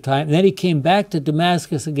a period of time. And then he came back to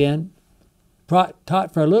Damascus again,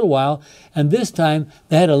 taught for a little while, and this time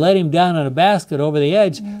they had to let him down on a basket over the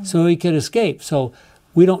edge so he could escape. So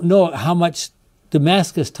we don't know how much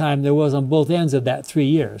Damascus time there was on both ends of that 3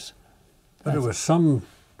 years. But it was some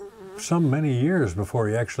many years before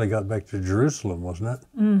he actually got back to Jerusalem, wasn't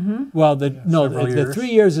it? Mm-hmm. Well, Several the years. 3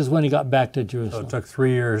 years is when he got back to So Jerusalem. it took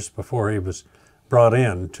 3 years before he was brought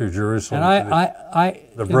in to Jerusalem. And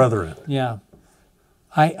the brethren. Yeah.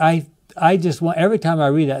 I just want, every time I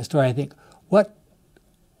read that story, I think, what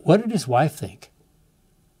did his wife think?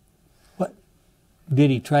 What did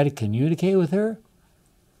he try to communicate with her?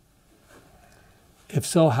 If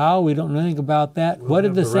so, how? We don't know anything about that. We'll what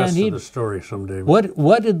have did the the rest of Sanhedrin? the story someday.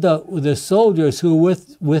 What did the soldiers who were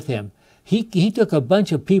with him? He took a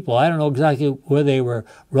bunch of people. I don't know exactly whether they were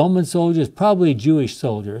Roman soldiers, probably Jewish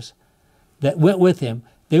soldiers, that went with him.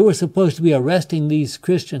 They were supposed to be arresting these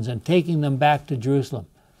Christians and taking them back to Jerusalem.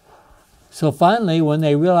 So finally, when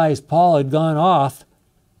they realized Paul had gone off,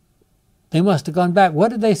 they must have gone back.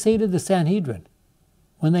 What did they say to the Sanhedrin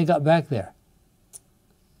when they got back there?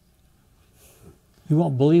 You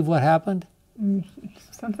won't believe what happened?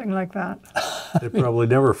 Something like that. They probably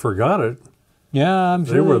never forgot it. Yeah, I'm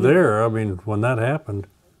sure They were did. there, I mean, when that happened.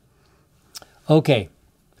 Okay,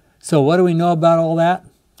 so what do we know about all that?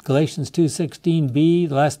 Galatians 2:16b,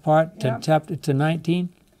 the last part, to Yep. chapter to 19.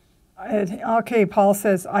 Okay, Paul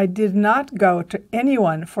says, I did not go to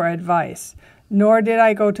anyone for advice, nor did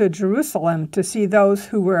I go to Jerusalem to see those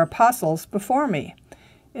who were apostles before me.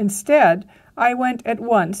 Instead, I went at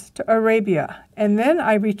once to Arabia, and then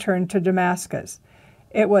I returned to Damascus.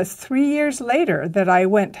 It was 3 years later that I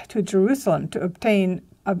went to Jerusalem to obtain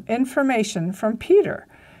information from Peter,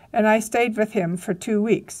 and I stayed with him for 2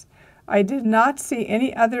 weeks. I did not see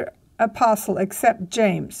any other apostle except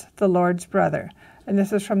James, the Lord's brother. And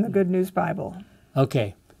this is from the Good News Bible.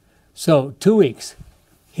 Okay, so 2 weeks.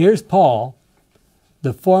 Here's Paul,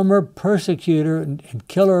 the former persecutor and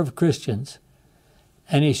killer of Christians,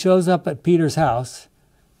 and he shows up at Peter's house.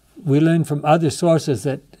 We learn from other sources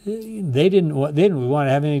that they didn't want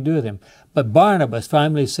to have anything to do with him. But Barnabas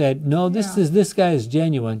finally said, no, this guy is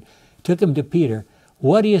genuine, took him to Peter.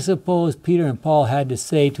 What do you suppose Peter and Paul had to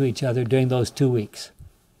say to each other during those 2 weeks?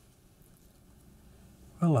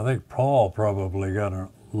 Well, I think Paul probably got a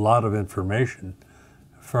lot of information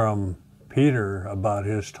from Peter about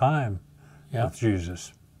his time with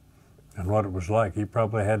Jesus and what it was like. He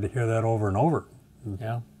probably had to hear that over and over.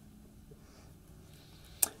 Yeah.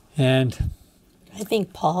 And I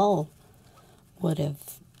think Paul,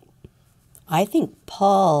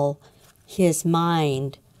 his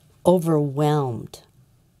mind overwhelmed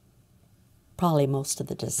probably most of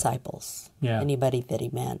the disciples, anybody that he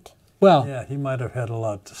meant. Well, yeah, he might have had a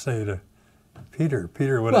lot to say to Peter.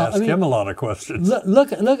 Peter would ask him a lot of questions.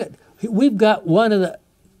 Look at, we've got one of the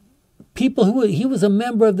people he was a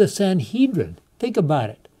member of the Sanhedrin. Think about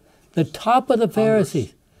it. The top of the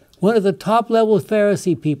Pharisees, one of the top level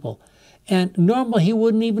Pharisee people. And normally he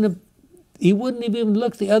wouldn't even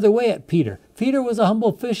look the other way at Peter. Peter was a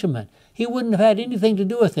humble fisherman. He wouldn't have had anything to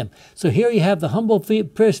do with him. So here you have the humble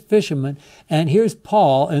fisherman, and here's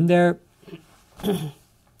Paul, and they're...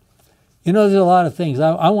 there's a lot of things.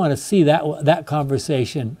 I want to see that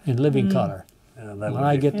conversation in living color when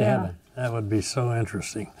I get to heaven. That would be so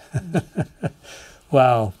interesting.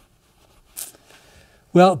 Wow.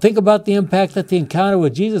 Well, think about the impact that the encounter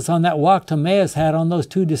with Jesus on that walk to Emmaus had on those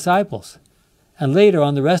 2 disciples. And later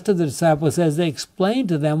on the rest of the disciples as they explained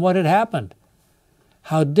to them what had happened.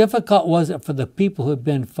 How difficult was it for the people who had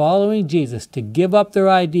been following Jesus to give up their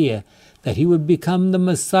idea that he would become the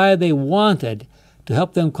Messiah they wanted to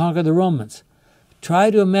help them conquer the Romans.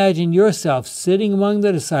 Try to imagine yourself sitting among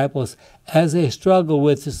the disciples as they struggle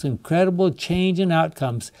with this incredible change in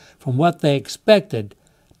outcomes from what they expected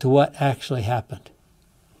to what actually happened.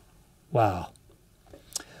 Wow.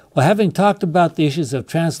 Well, having talked about the issues of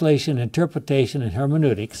translation, interpretation, and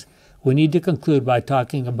hermeneutics, we need to conclude by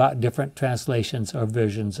talking about different translations or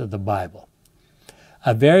versions of the Bible.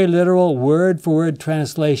 A very literal word-for-word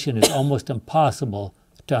translation is almost impossible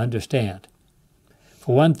to understand.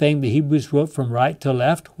 For one thing, the Hebrews wrote from right to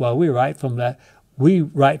left, while we write from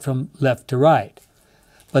left to right.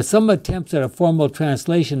 But some attempts at a formal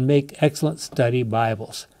translation make excellent study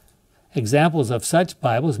Bibles. Examples of such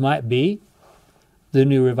Bibles might be the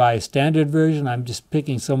New Revised Standard Version. I'm just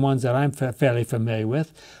picking some ones that I'm fairly familiar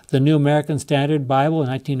with. The New American Standard Bible,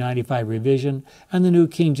 1995 revision, and the New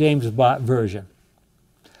King James Version.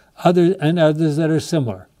 Others that are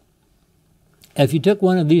similar. If you took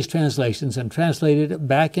one of these translations and translated it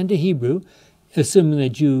back into Hebrew, assuming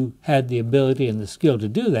that you had the ability and the skill to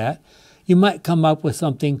do that, you might come up with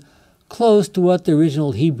something close to what the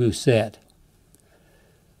original Hebrew said.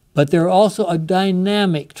 But there are also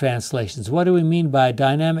dynamic translations. What do we mean by a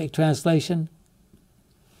dynamic translation?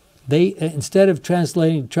 They, instead of trying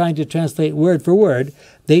to translate word for word,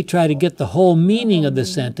 they try to get the whole meaning of the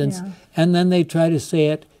sentence, and then they try to say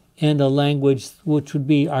it in a language which would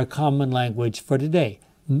be our common language for today.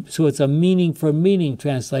 So it's a meaning for meaning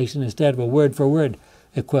translation instead of a word for word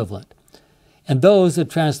equivalent. And those, the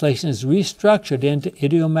translation is restructured into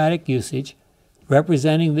idiomatic usage,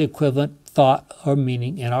 representing the equivalent thought or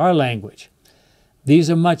meaning in our language.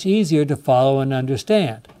 These are much easier to follow and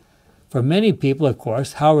understand. For many people, of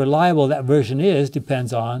course, how reliable that version is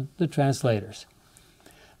depends on the translators.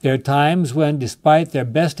 There are times when, despite their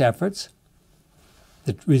best efforts,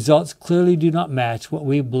 the results clearly do not match what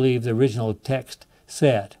we believe the original text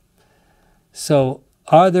said. So,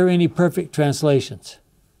 are there any perfect translations?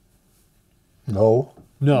 No.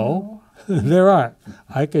 No, there aren't.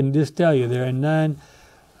 I can just tell you there are none.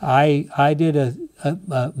 I did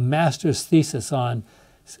a master's thesis on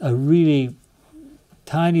a really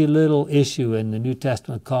tiny little issue in the New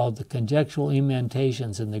Testament called the conjectural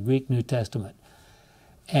ementations in the Greek New Testament.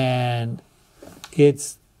 And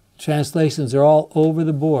its translations are all over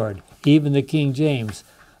the board, even the King James,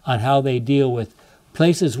 on how they deal with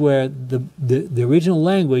places where the original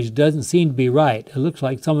language doesn't seem to be right. It looks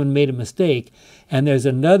like someone made a mistake, and there's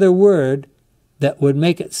another word that would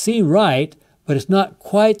make it seem right, but it's not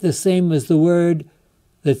quite the same as the word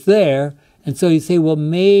that's there. And so you say, well,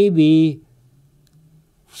 maybe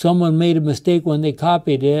someone made a mistake when they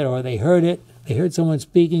copied it, or they heard someone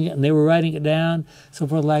speaking it and they were writing it down, so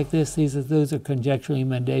forth like this. Those are conjectural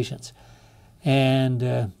emendations.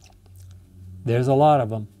 And there's a lot of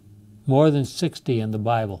them, more than 60 in the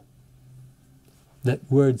Bible.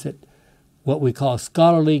 Words that what we call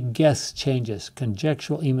scholarly guess changes,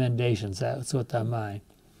 conjectural emendations, that's what I mean.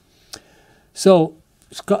 So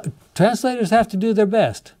translators have to do their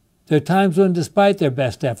best. There are times when, despite their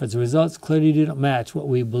best efforts, the results clearly do not match what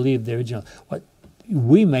we believe the original, what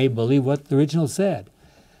we may believe what the original said.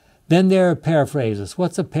 Then there are paraphrases.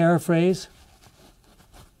 What's a paraphrase?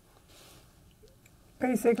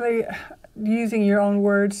 Basically, using your own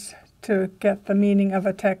words to get the meaning of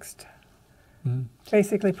a text.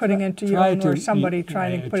 Basically putting into your own words, somebody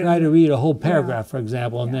trying to put it in. Try to read a whole paragraph, for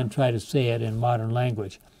example, and then try to say it in modern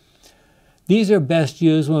language. These are best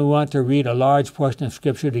used when we want to read a large portion of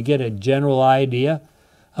Scripture to get a general idea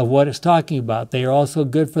of what it's talking about. They are also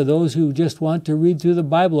good for those who just want to read through the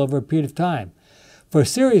Bible over a period of time. For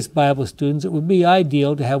serious Bible students, it would be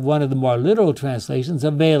ideal to have one of the more literal translations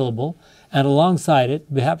available, and alongside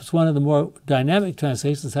it, perhaps one of the more dynamic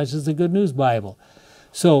translations, such as the Good News Bible.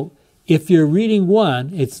 So, if you're reading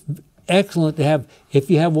one, it's excellent to have, if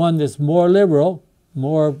you have one that's more liberal,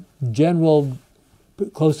 more general,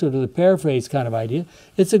 closer to the paraphrase kind of idea,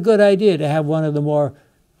 it's a good idea to have one of the more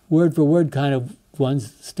word-for-word kind of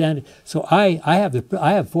ones standard. So I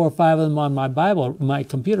have 4 or 5 of them on my Bible, my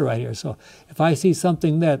computer right here. So if I see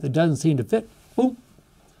something there that doesn't seem to fit, boom,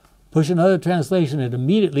 push another translation, it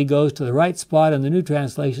immediately goes to the right spot in the new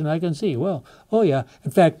translation. I can see, well, oh yeah.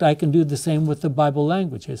 In fact, I can do the same with the Bible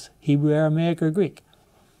languages, Hebrew, Aramaic, or Greek.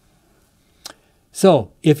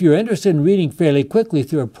 So, if you're interested in reading fairly quickly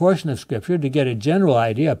through a portion of Scripture to get a general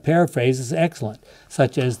idea, a paraphrase is excellent,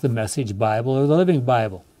 such as the Message Bible or the Living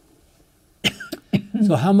Bible.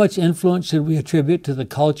 So how much influence should we attribute to the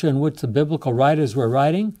culture in which the biblical writers were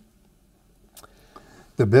writing?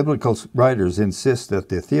 The biblical writers insist that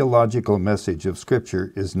the theological message of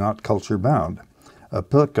Scripture is not culture-bound,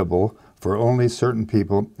 applicable for only certain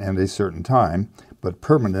people and a certain time, but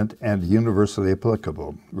permanent and universally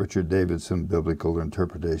applicable. Richard Davidson, Biblical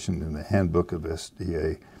Interpretation in the Handbook of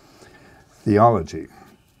SDA Theology.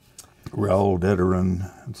 Raoul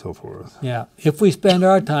Dederin, and so forth. Yeah. If we spend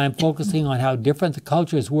our time focusing on how different the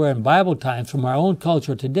cultures were in Bible times from our own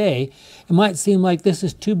culture today, it might seem like this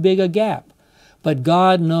is too big a gap. But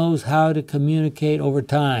God knows how to communicate over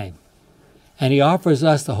time, and He offers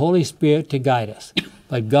us the Holy Spirit to guide us.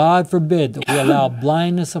 But God forbid that we allow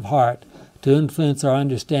blindness of heart to influence our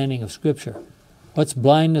understanding of Scripture. What's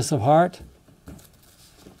blindness of heart?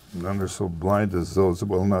 None are so blind as those that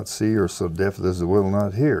will not see, or so deaf as that will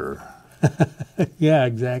not hear. Yeah,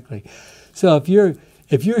 exactly. So if you're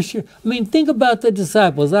sure, I mean, think about the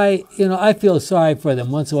disciples. I feel sorry for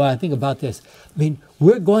them once in a while. I think about this. I mean,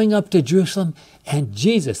 we're going up to Jerusalem, and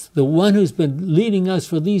Jesus, the one who's been leading us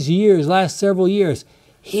for these years, last several years,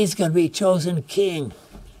 he's going to be chosen king.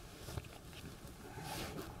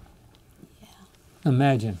 Yeah.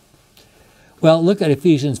 Imagine. Well, look at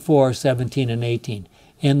Ephesians 4:17 and 18.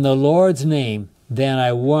 In the Lord's name, then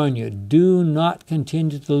I warn you, do not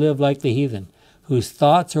continue to live like the heathen, whose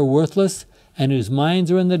thoughts are worthless and whose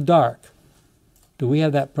minds are in the dark. Do we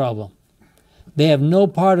have that problem? They have no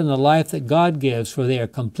part in the life that God gives, for they are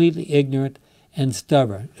completely ignorant and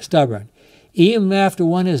stubborn. Even after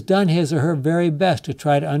one has done his or her very best to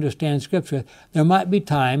try to understand Scripture, there might be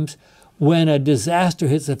times when a disaster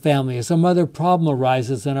hits a family or some other problem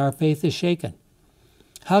arises and our faith is shaken.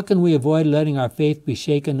 How can we avoid letting our faith be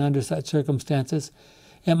shaken under such circumstances?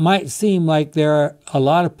 It might seem like there are a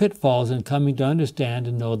lot of pitfalls in coming to understand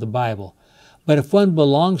and know the Bible. But if one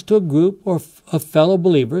belongs to a group of fellow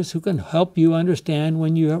believers who can help you understand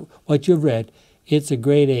what you've read, it's a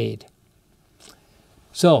great aid.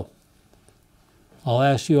 So, I'll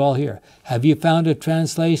ask you all here, have you found a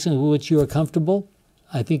translation with which you are comfortable?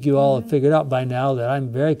 I think you all have figured out by now that I'm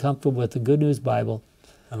very comfortable with the Good News Bible.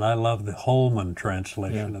 And I love the Holman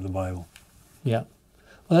translation of the Bible. Yeah.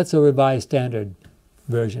 Well, that's a Revised Standard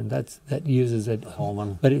Version. That uses it.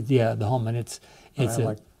 Holman. But the Holman.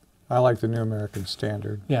 I like the New American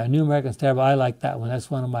Standard. Yeah, New American Standard. I like that one. That's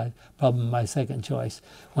probably my second choice.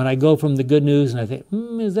 When I go from the Good News and I think,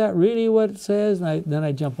 is that really what it says? And then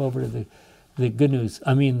I jump over to the Good News.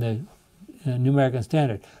 I mean the New American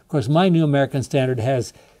Standard. Of course, my New American Standard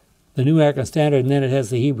has the New American Standard, and then it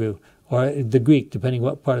has the Hebrew or the Greek, depending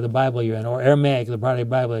what part of the Bible you're in, or Aramaic, the part of the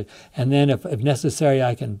Bible. And then if necessary,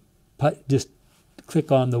 I can just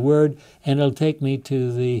click on the word, and it'll take me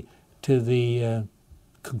to the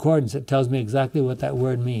concordance. It tells me exactly what that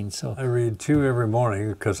word means. So I read 2 every morning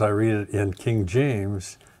because I read it in King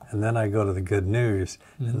James, and then I go to the Good News.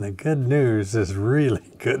 And the Good News is really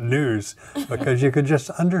good news because you can just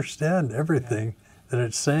understand everything that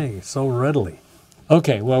it's saying so readily.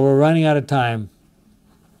 Okay, well, we're running out of time.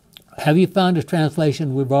 Have you found a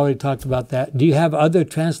translation? We've already talked about that. Do you have other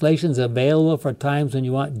translations available for times when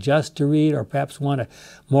you want just to read or perhaps want a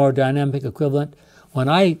more dynamic equivalent? When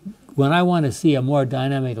I want to see a more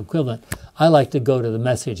dynamic equivalent, I like to go to the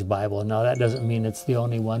Message Bible. Now, that doesn't mean it's the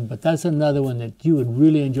only one, but that's another one that you would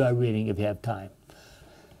really enjoy reading if you have time.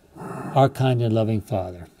 Our kind and loving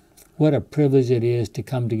Father, what a privilege it is to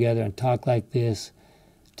come together and talk like this,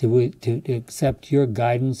 to accept your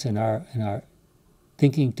guidance in our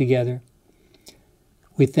thinking together.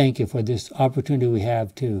 We thank you for this opportunity we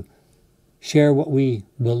have to share what we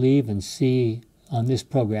believe and see on this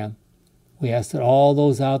program. We ask that all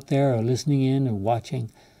those out there are listening in and watching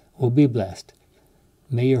will be blessed.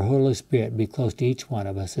 May your Holy Spirit be close to each one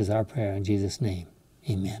of us is our prayer in Jesus' name.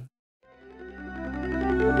 Amen.